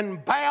Satan,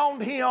 and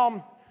bound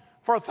him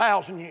for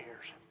 1,000 years.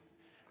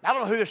 I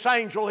don't know who this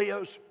angel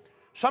is.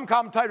 Some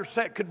commentators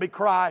say it could be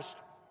Christ.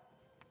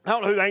 I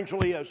don't know who the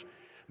angel is.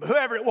 But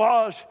whoever it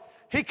was,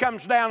 he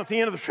comes down at the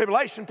end of the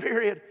tribulation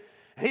period,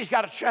 and he's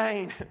got a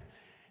chain,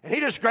 and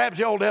he just grabs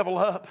the old devil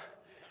up.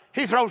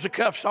 He throws the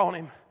cuffs on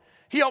him.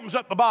 He opens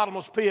up the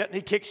bottomless pit, and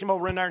he kicks him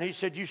over in there, and he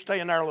said, you stay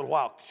in there a little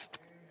while.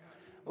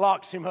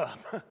 Locks him up.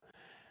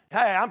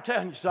 Hey, I'm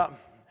telling you something.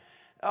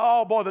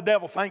 Oh, boy, the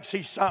devil thinks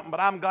he's something, but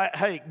I'm glad,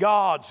 hey,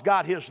 God's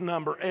got his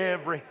number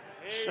every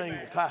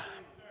single time.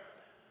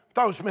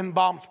 Throws him in the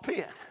bottomless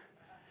pit.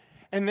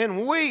 And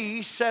then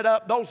we set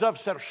up, those of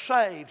us that are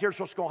saved, here's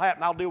what's going to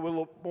happen. I'll deal with a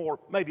little more,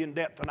 maybe in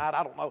depth tonight,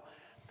 I don't know.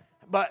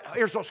 But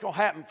here's what's going to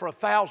happen. For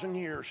 1,000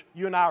 years,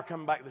 you and I are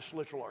coming back to this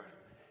literal earth.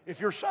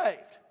 If you're saved,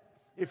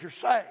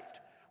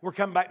 we're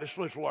coming back to this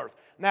literal earth.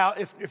 Now,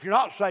 if you're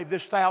not saved,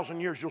 this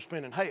 1,000 years you'll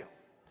spend in hell.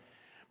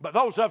 But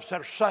those of us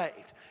that are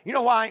saved, you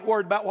know why I ain't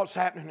worried about what's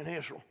happening in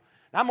Israel?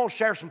 Now, I'm going to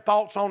share some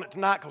thoughts on it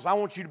tonight because I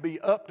want you to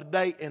be up to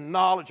date in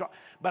knowledge.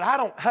 But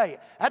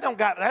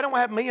that don't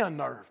have me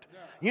unnerved.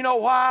 You know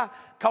why?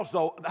 Because,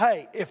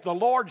 if the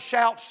Lord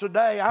shouts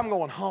today, I'm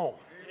going home.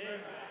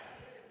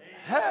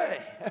 Hey,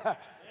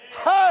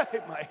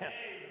 man.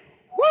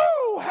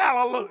 Woo,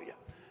 hallelujah.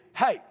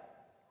 Hey,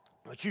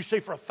 but you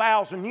see, for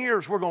 1,000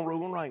 years, we're going to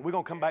rule and reign. We're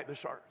going to come back to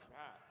this earth.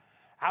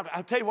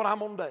 I'll tell you what I'm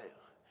going to do.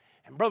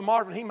 And Brother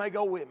Marvin, he may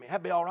go with me.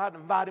 That'd be all right to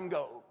invite him to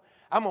go.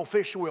 I'm going to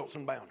fish the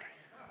Wilson boundary.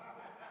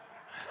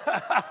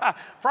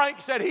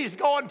 Frank said he's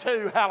going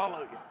to.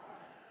 Hallelujah.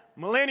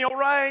 Millennial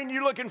reign,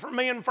 you looking for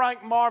me and Frank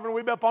and Marvin,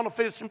 we'll be up on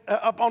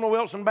the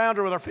Wilson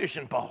boundary with our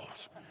fishing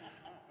poles.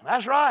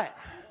 That's right.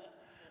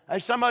 Hey,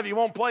 some of you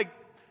won't play.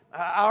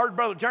 I heard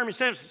Brother Jeremy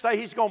Simpson say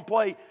he's going to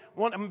play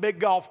one of them big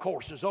golf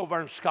courses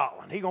over in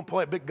Scotland. He's going to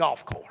play a big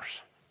golf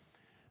course.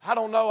 I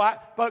don't know.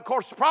 But of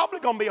course, it's probably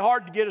going to be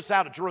hard to get us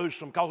out of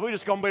Jerusalem because we're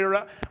just going to be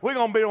around. We're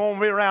going to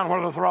be around where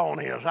the throne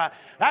is.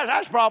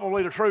 That's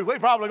probably the truth. We're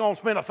probably going to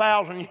spend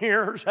 1,000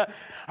 years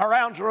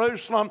around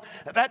Jerusalem.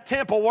 That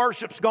temple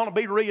worship's going to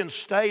be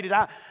reinstated.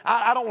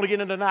 I don't want to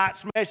get into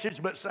tonight's message,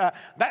 but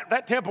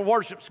that temple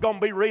worship's going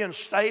to be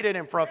reinstated,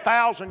 and for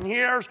 1,000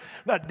 years,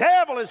 the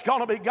devil is going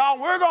to be gone.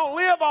 We're going to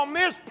live on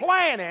this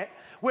planet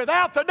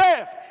without the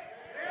devil.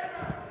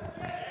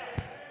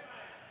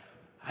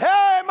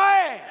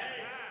 Amen.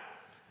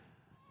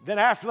 Then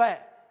after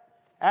that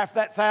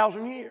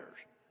 1,000 years,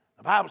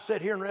 the Bible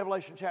said here in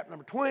Revelation chapter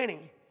number 20,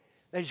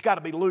 that he's got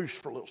to be loose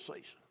for a little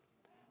season.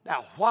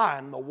 Now, why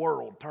in the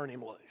world turn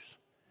him loose?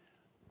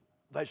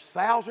 There's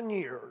 1,000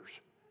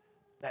 years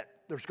that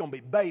there's going to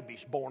be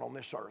babies born on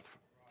this earth.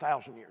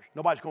 1,000 years.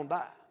 Nobody's going to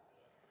die.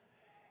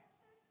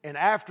 And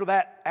after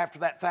that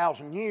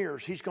 1,000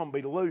 years, he's going to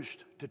be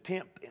loosed to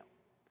tempt them.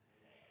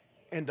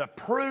 And to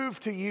prove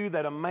to you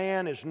that a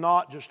man is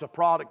not just a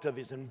product of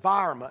his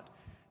environment,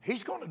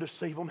 he's going to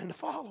deceive them into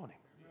following him.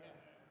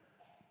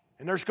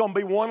 And there's going to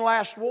be one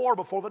last war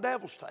before the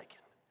devil's taken.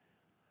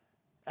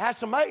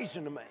 That's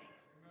amazing to me.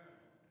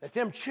 That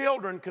them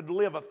children could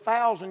live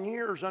 1,000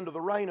 years under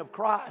the reign of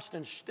Christ.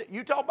 And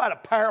you talk about a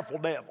powerful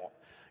devil.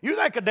 You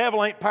think a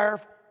devil ain't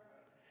powerful?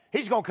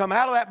 He's going to come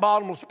out of that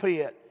bottomless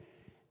pit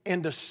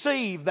and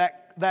deceive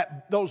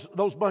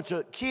those bunch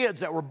of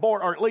kids that were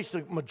born, or at least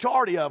the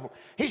majority of them.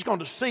 He's going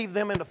to deceive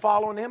them into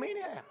following him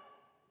anyhow.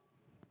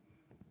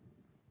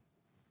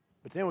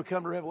 But then we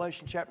come to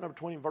Revelation chapter number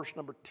 20, verse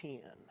number 10.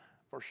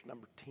 Verse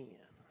number 10.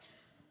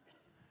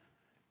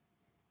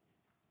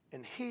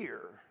 And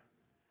here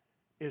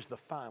is the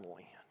final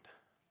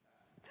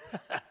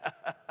end.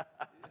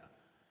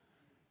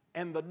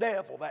 And the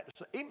devil,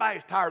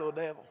 anybody's tired of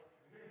the devil?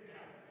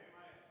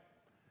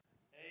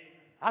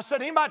 I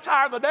said, anybody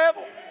tired of the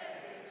devil?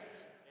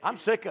 I'm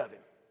sick of him.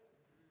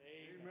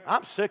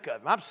 I'm sick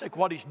of him. I'm sick of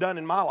what he's done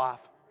in my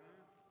life.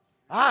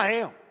 I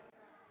am.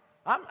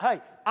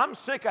 I'm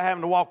sick of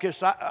having to walk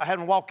this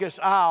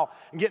aisle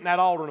and get in that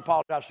altar and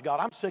apologize to God.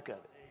 I'm sick of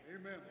it.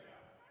 Amen.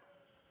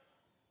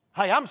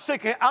 Hey, I'm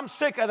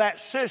sick of that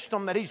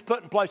system that he's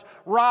put in place,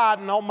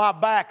 riding on my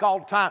back all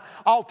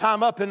the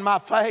time up in my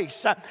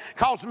face,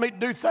 causing me to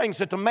do things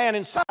that the man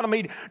inside of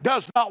me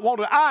does not want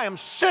to. I am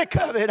sick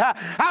of it.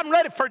 I'm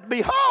ready for it to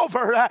be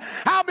over.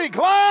 I'll be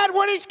glad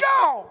when he's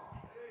gone.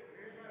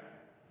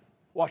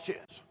 Watch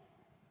this.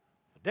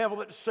 The devil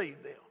that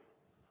deceived them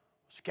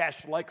was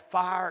cast in the lake of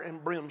fire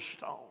and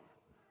brimstone.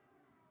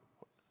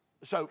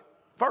 So,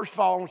 first of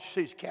all, I want you to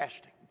see his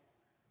casting.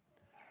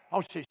 I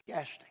want you to see his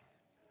casting.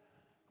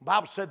 The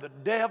Bible said the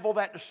devil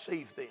that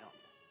deceived them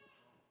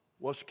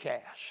was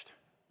cast.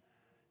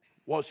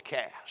 Was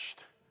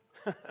cast.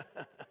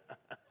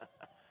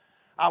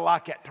 I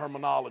like that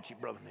terminology,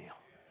 Brother Neil.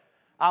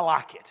 I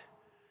like it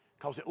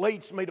because it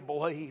leads me to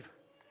believe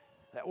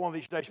that one of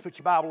these days, put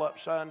your Bible up,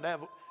 son,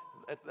 devil,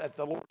 that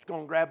the Lord's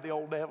going to grab the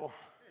old devil.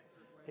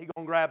 He's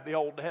going to grab the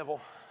old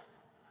devil.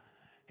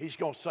 He's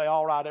going to say,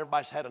 all right,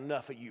 everybody's had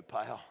enough of you,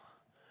 pal.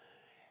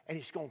 And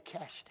he's going to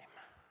cast him.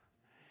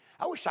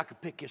 I wish I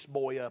could pick this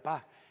boy up.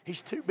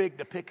 He's too big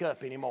to pick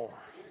up anymore.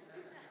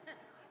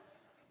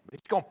 He's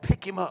going to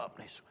pick him up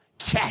and he's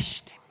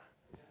cast him.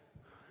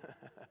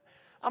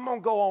 I'm going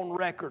to go on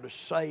record as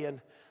saying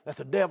that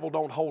the devil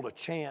don't hold a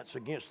chance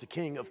against the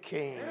King of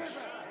Kings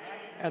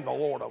and the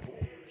Lord of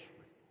Lords.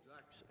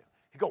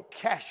 He's going to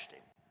cast him.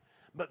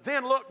 But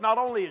then look, not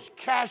only is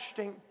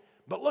casting,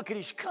 but look at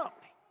his company.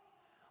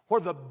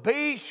 Where the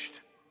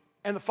beast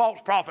and the false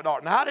prophet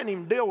are. Now, I didn't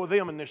even deal with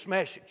them in this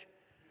message.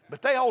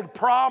 But they hold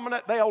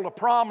a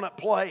prominent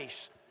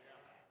place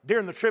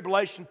during the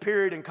tribulation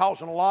period and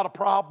causing a lot of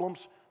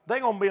problems. They're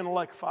going to be in the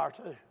lake of fire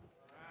too.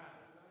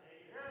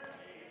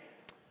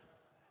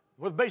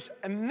 With beast.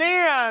 And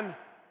then,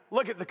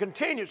 look at the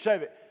continuance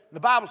of it. The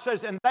Bible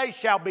says, and they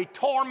shall be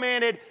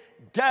tormented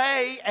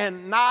day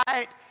and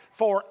night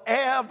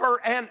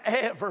forever and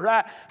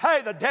ever.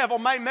 Hey, the devil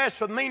may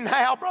mess with me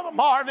now, Brother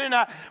Marvin,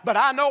 but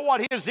I know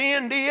what his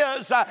end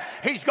is.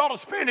 He's going to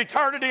spend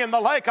eternity in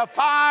the lake of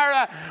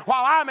fire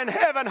while I'm in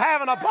heaven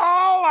having a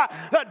ball.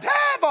 The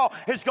devil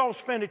is going to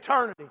spend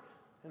eternity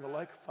in the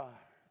lake of fire.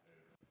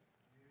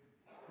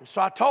 And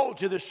so I told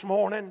you this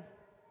morning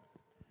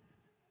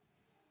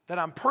that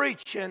I'm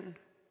preaching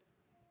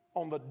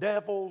on the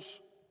devil's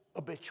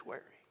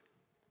obituary.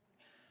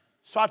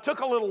 So I took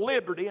a little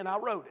liberty and I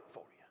wrote it for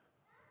you.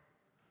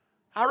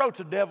 I wrote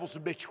the devil's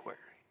obituary.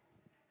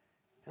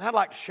 And I'd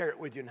like to share it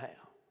with you now.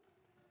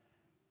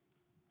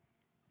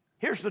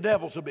 Here's the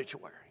devil's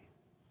obituary.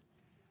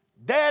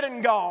 Dead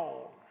and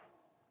gone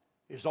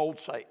is old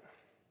Satan.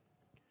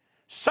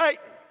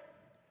 Satan,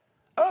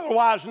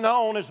 otherwise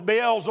known as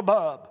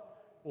Beelzebub,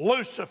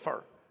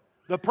 Lucifer,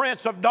 the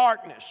prince of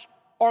darkness,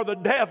 or the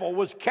devil,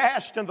 was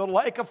cast into the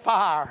lake of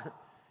fire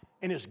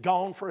and is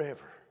gone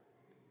forever.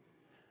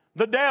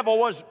 The devil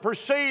was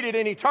preceded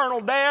in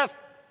eternal death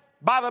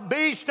by the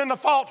beast and the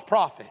false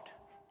prophet.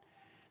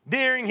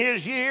 During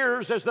his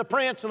years as the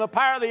prince and the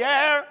power of the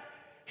air,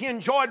 he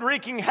enjoyed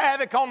wreaking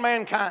havoc on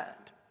mankind.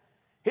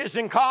 His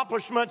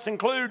accomplishments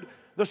include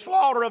the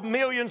slaughter of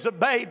millions of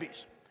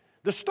babies,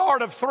 the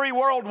start of 3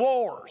 world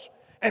wars,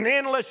 an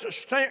endless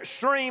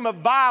stream of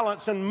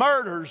violence and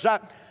murders,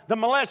 the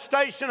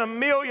molestation of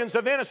millions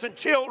of innocent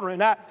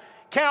children,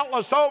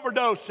 countless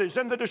overdoses,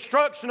 and the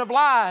destruction of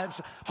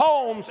lives,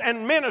 homes,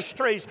 and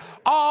ministries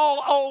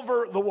all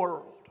over the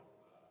world.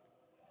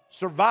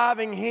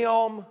 Surviving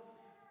him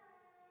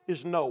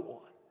is no one.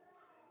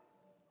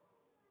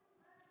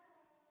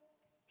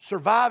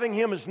 Surviving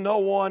him is no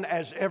one,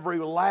 as every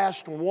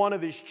last one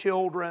of his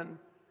children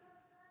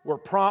were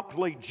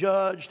promptly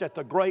judged at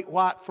the great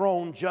white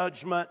throne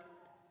judgment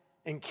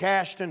and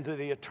cast into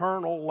the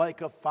eternal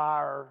lake of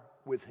fire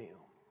with him.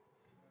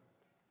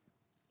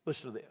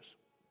 Listen to this.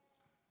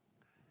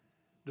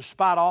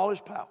 Despite all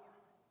his power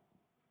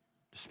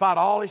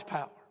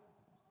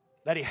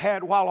that he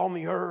had while on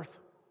the earth,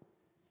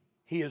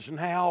 he is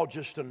now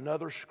just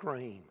another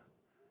scream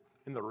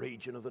in the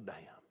region of the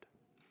damned.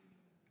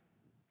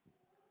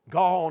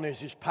 Gone is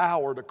his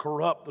power to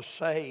corrupt the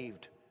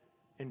saved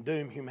and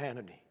doom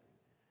humanity.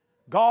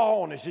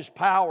 Gone is his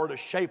power to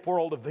shape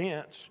world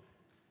events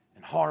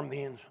and harm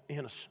the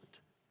innocent.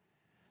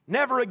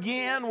 Never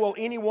again will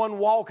anyone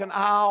walk an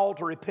aisle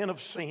to repent of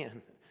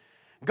sin.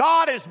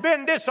 God has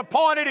been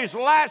disappointed his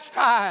last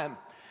time.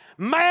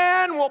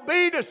 Man will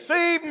be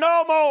deceived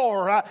no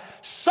more.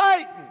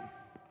 Satan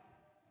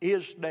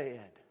is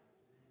dead.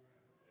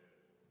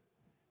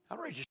 I'll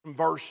read you some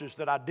verses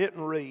that I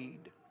didn't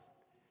read.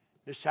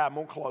 This time I'm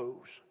going to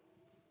close.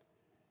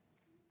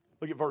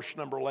 Look at verse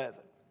number 11.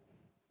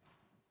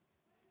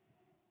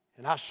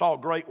 And I saw a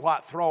great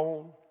white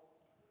throne,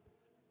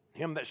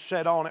 him that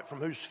sat on it, from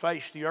whose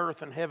face the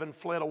earth and heaven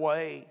fled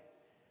away.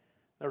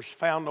 There's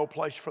found no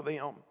place for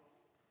them.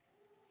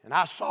 And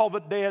I saw the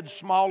dead,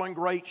 small and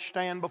great,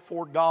 stand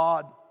before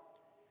God.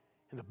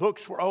 And the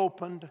books were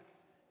opened.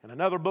 And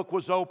another book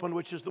was opened,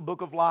 which is the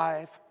book of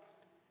life.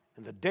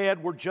 And the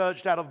dead were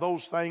judged out of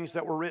those things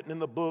that were written in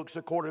the books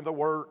according to the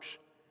works.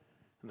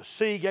 And the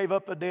sea gave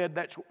up the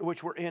dead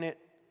which were in it.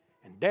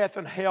 And death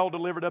and hell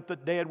delivered up the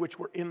dead which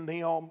were in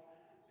them.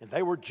 And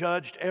they were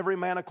judged every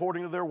man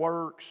according to their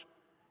works.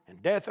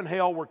 And death and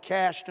hell were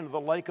cast into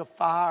the lake of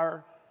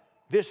fire.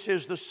 This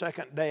is the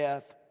second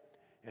death.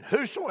 And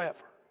whosoever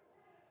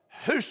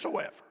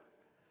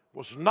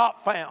was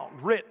not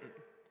found written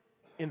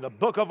in the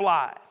book of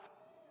life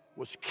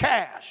was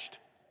cast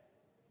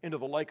into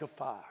the lake of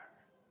fire.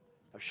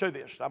 I'll show you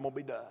this. I'm going to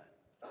be done.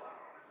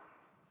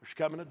 There's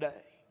coming a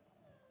day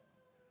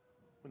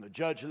when the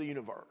judge of the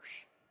universe,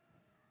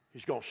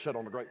 he's going to sit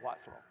on the great white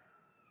throne.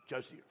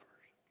 Judge the universe.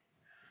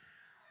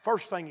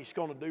 First thing he's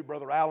going to do,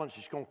 Brother Allen, is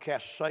he's going to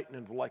cast Satan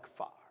into the lake of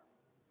fire.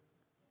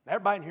 Now,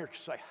 everybody in here can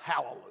say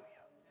hallelujah.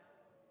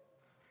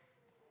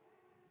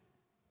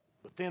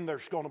 But then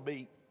there's going to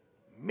be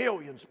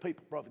millions of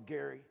people, Brother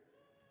Gary,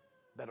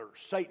 that are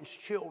Satan's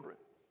children.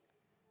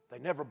 They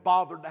never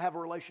bothered to have a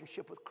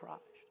relationship with Christ.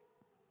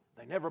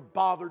 They never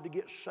bothered to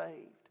get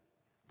saved.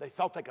 They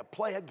thought they could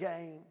play a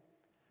game.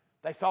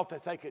 They thought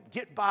that they could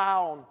get by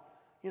on,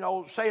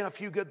 saying a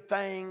few good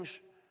things,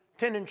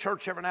 attending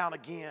church every now and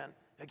again.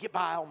 They get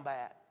by on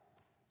that.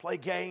 Play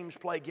games,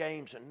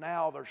 and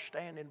now they're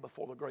standing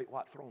before the great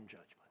white throne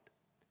judgment.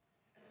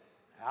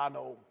 I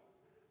know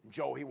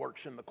Joe, he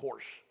works in the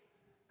courts.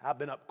 I've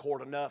been up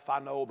court enough. I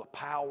know the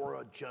power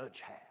a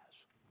judge has.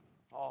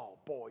 Oh,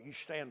 boy, you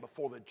stand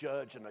before the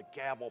judge and the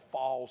gavel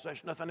falls.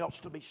 There's nothing else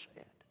to be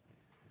said.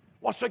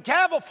 Once the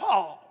gavel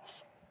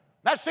falls,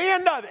 that's the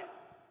end of it.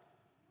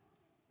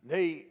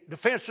 The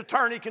defense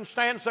attorney can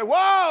stand and say,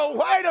 whoa,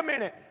 wait a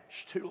minute.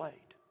 It's too late.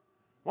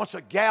 Once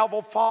the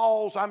gavel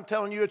falls, I'm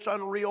telling you, it's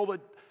unreal the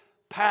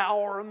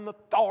power and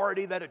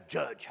authority that a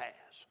judge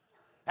has.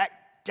 That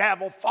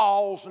gavel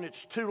falls and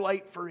it's too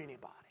late for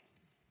anybody.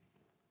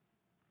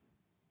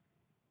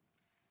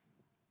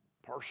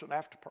 Person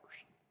after person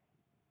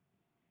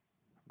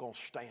going to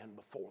stand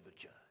before the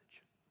judge,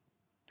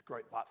 the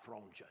great white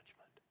throne judgment.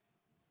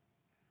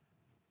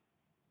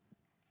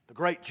 The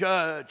great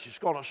judge is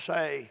going to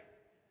say,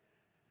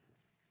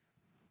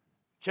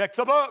 check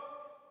the book.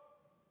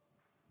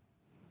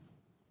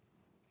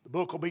 The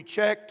book will be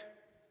checked.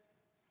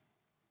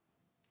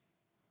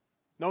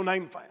 No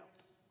name found.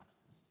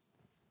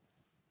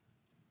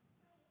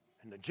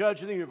 And the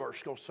judge of the universe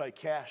is going to say,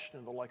 cast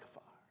into the lake of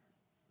fire.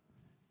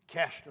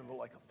 Cast into the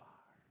lake of fire.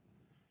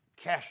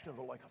 Cast into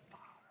the lake of fire.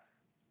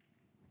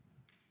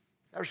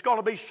 There's going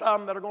to be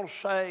some that are going to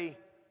say,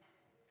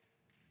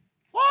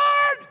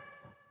 Lord,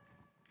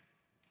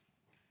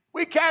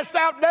 we cast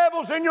out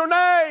devils in your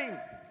name.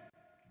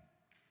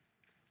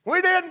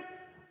 We did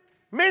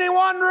many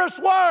wondrous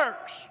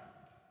works.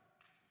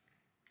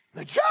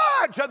 The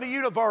judge of the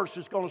universe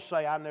is going to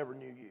say, I never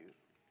knew you.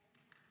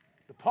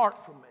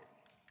 Depart from me,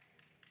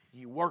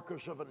 you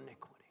workers of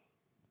iniquity.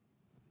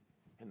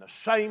 In the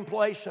same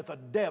place that the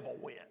devil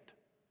went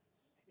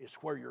is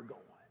where you're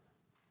going.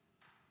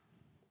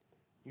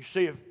 You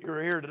see, if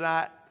you're here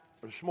tonight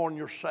or this morning,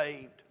 you're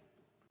saved.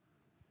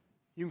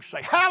 You can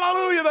say,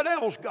 hallelujah, the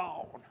devil's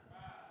gone.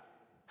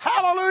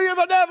 Hallelujah,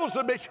 the devil's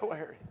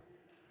obituary.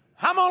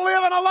 I'm going to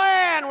live in a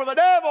land where the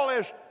devil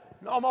is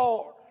no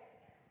more.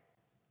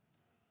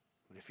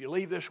 But if you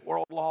leave this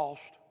world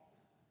lost,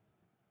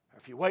 or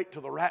if you wait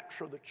till the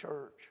rapture of the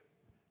church,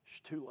 it's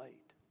too late.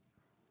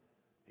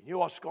 And you know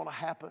what's going to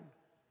happen?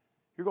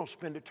 You're going to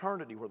spend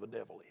eternity where the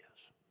devil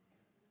is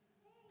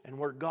and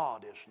where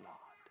God is not.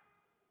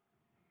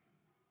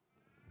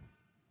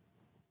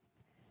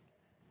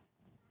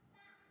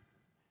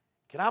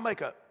 Can I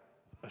make a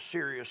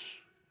serious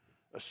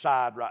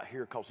aside right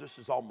here, because this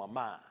is on my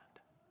mind.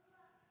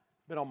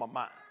 Been on my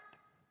mind.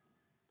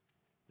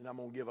 And I'm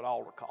going to give it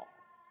all a call.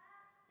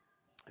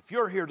 If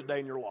you're here today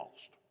and you're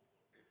lost,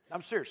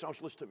 I'm serious, I want you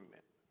to listen to me a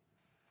minute.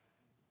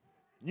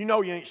 You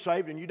know you ain't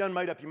saved, and you done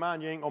made up your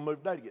mind you ain't going to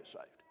move today to get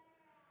saved.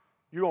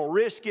 You're going to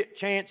risk it,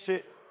 chance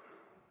it,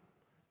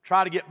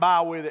 try to get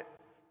by with it.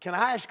 Can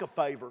I ask a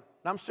favor?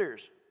 And I'm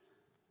serious.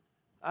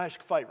 I ask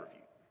a favor of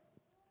you.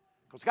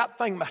 Because I got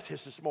to think about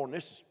this morning.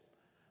 This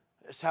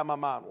is how my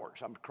mind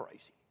works. I'm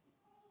crazy.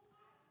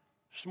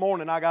 This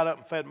morning I got up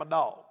and fed my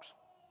dogs.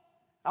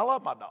 I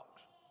love my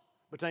dogs,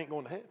 but they ain't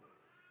going to heaven.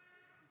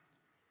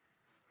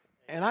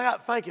 And I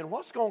got thinking,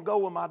 what's going to go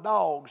with my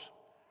dogs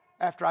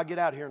after I get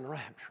out here in the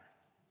rapture?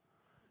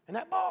 And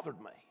that bothered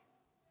me.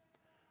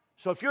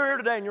 So if you're here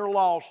today and you're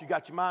lost, you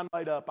got your mind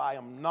made up, I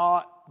am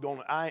not going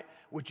to,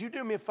 would you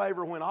do me a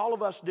favor when all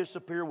of us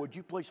disappear, would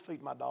you please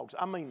feed my dogs?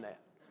 I mean that.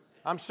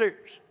 I'm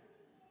serious.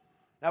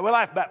 Now, we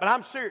laugh about it, but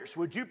I'm serious.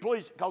 Would you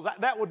please, because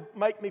that would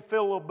make me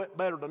feel a little bit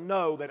better to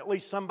know that at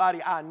least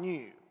somebody I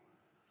knew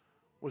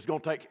was going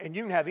to take, and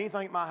you can have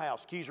anything at my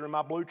house. Keys are in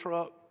my blue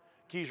truck.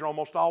 Keys are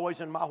almost always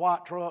in my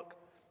white truck.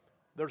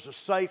 There's a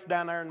safe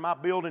down there in my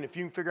building. If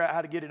you can figure out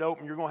how to get it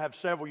open, you're going to have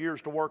several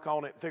years to work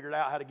on it, figure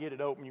out how to get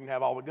it open. You can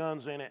have all the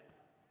guns in it.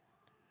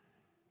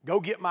 Go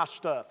get my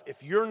stuff.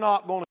 If you're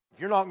not going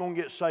to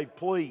get saved,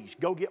 please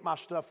go get my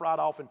stuff right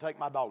off and take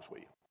my dogs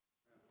with you.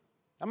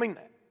 I mean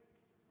that.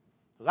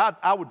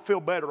 I would feel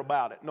better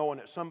about it knowing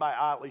that somebody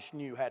I at least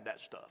knew had that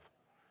stuff.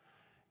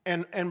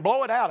 And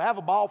blow it out. Have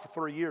a ball for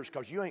 3 years,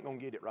 because you ain't going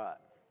to get it right.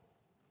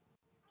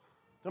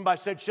 Somebody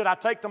said, should I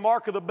take the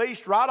mark of the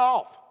beast? Right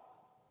off.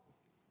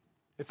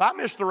 If I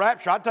miss the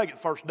rapture, I'd take it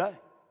the first day.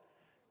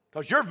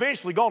 Because you're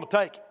eventually going to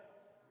take it.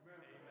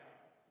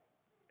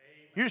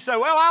 You say,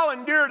 well, I'll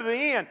endure to the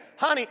end.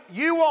 Honey,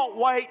 you won't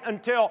wait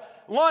until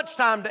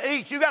lunchtime to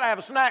eat. You got to have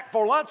a snack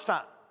before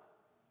lunchtime.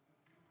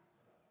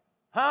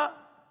 Huh?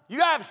 You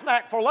got to have a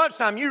snack for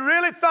lunchtime. You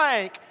really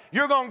think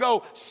you're going to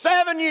go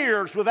 7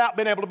 years without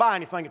being able to buy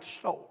anything at the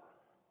store?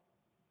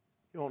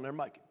 You won't never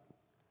make it.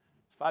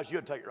 If I was you,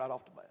 I'd take it right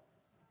off the bat.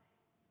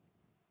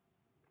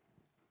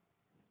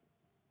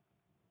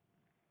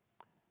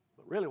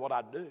 But really what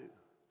I'd do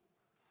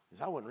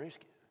is I wouldn't risk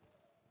it.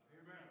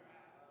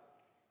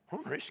 I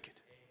wouldn't risk it.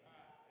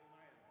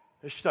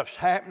 This stuff's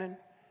happening.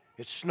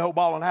 It's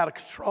snowballing out of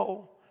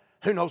control.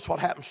 Who knows what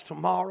happens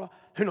tomorrow?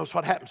 Who knows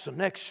what happens the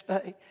next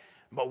day?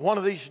 But one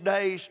of these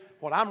days,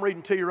 what I'm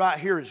reading to you right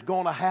here is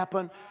going to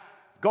happen.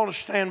 Going to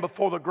stand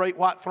before the great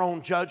white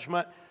throne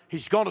judgment.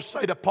 He's going to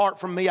say, depart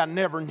from me, I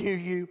never knew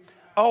you.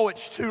 Oh,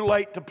 it's too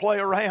late to play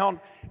around.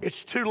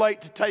 It's too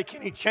late to take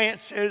any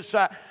chances.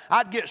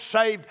 I'd get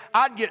saved.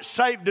 I'd get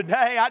saved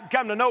today. I'd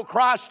come to know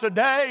Christ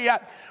today.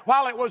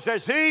 While it was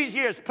as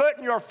easy as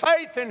putting your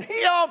faith in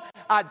Him,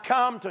 I'd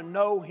come to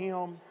know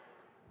Him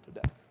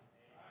today.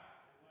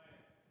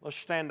 Let's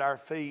stand to our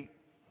feet.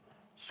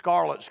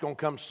 Scarlett's going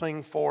to come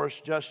sing for us.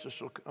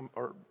 Justice will come,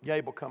 or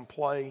Gabe will come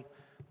play.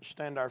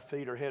 Stand to our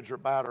feet. Our heads are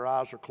bowed. Our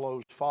eyes are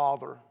closed.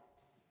 Father,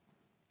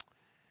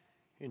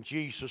 in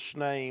Jesus'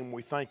 name,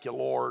 we thank you,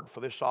 Lord,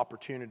 for this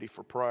opportunity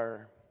for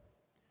prayer.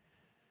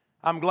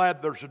 I'm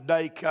glad there's a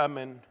day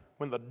coming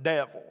when the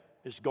devil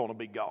is going to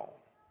be gone.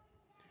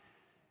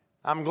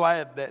 I'm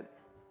glad that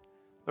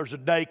there's a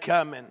day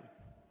coming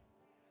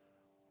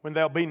when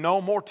there'll be no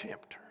more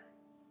tempter.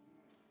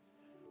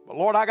 But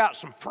Lord, I got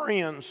some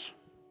friends.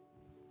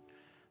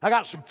 I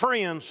got some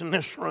friends in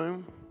this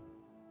room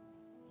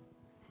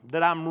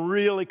that I'm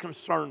really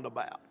concerned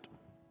about.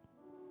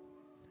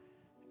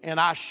 And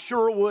I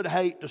sure would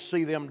hate to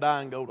see them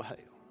die and go to hell.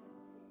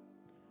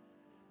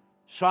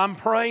 So I'm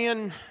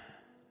praying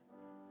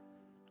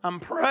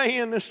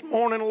this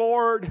morning,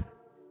 Lord.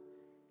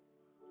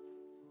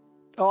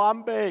 Oh,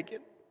 I'm begging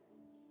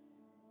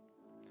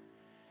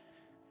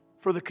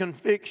for the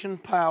conviction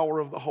power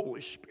of the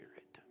Holy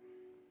Spirit.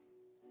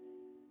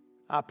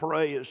 I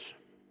pray as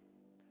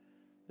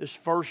this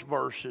first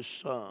verse is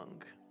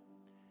sung,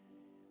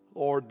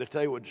 Lord, that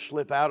they would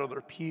slip out of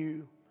their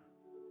pew.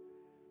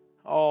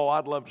 Oh,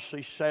 I'd love to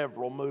see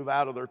several move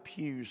out of their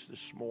pews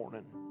this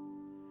morning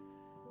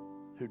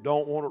who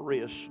don't want to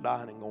risk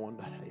dying and going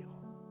to hell.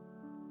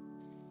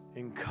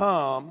 And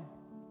come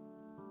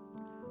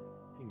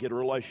and get a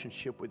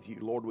relationship with you.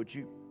 Lord, would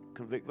you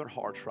convict their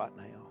hearts right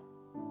now?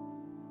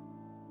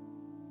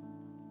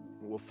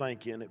 And we'll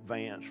thank you in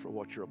advance for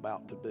what you're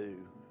about to do.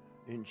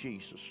 In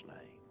Jesus' name.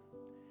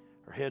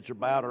 Our heads are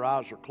bowed, our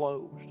eyes are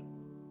closed.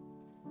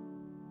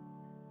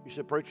 You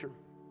said, preacher,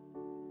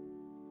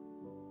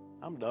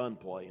 I'm done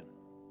playing.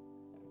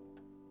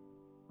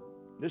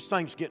 This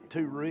thing's getting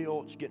too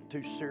real. It's getting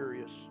too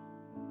serious.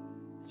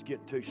 It's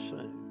getting too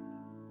soon.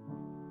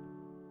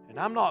 And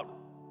I'm not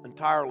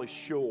entirely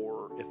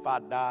sure if I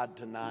died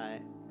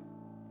tonight.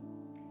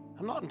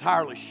 I'm not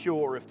entirely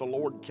sure if the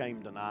Lord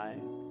came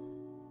tonight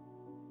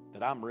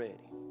that I'm ready.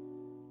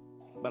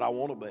 But I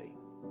want to be.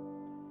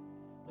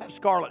 Have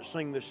Scarlett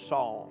sing this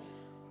song,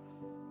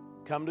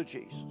 Come to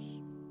Jesus.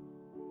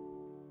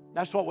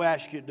 That's what we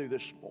ask you to do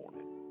this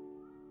morning.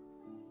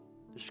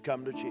 Just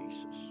come to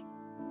Jesus.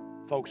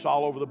 Folks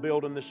all over the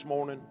building this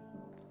morning,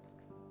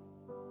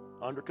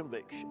 under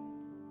conviction.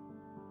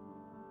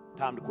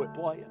 Time to quit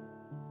playing.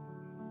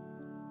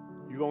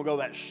 You're going to go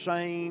that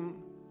same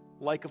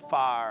lake of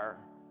fire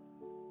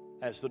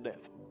as the devil.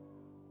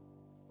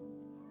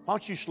 Why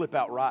don't you slip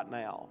out right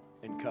now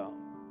and come?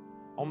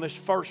 On this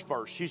first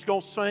verse, she's going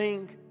to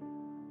sing.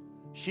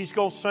 She's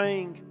going to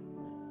sing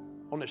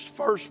on this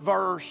first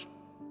verse.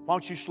 Why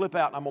don't you slip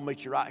out and I'm going to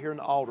meet you right here in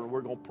the altar and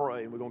we're going to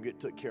pray and we're going to get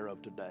took care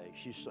of today.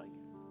 She's singing.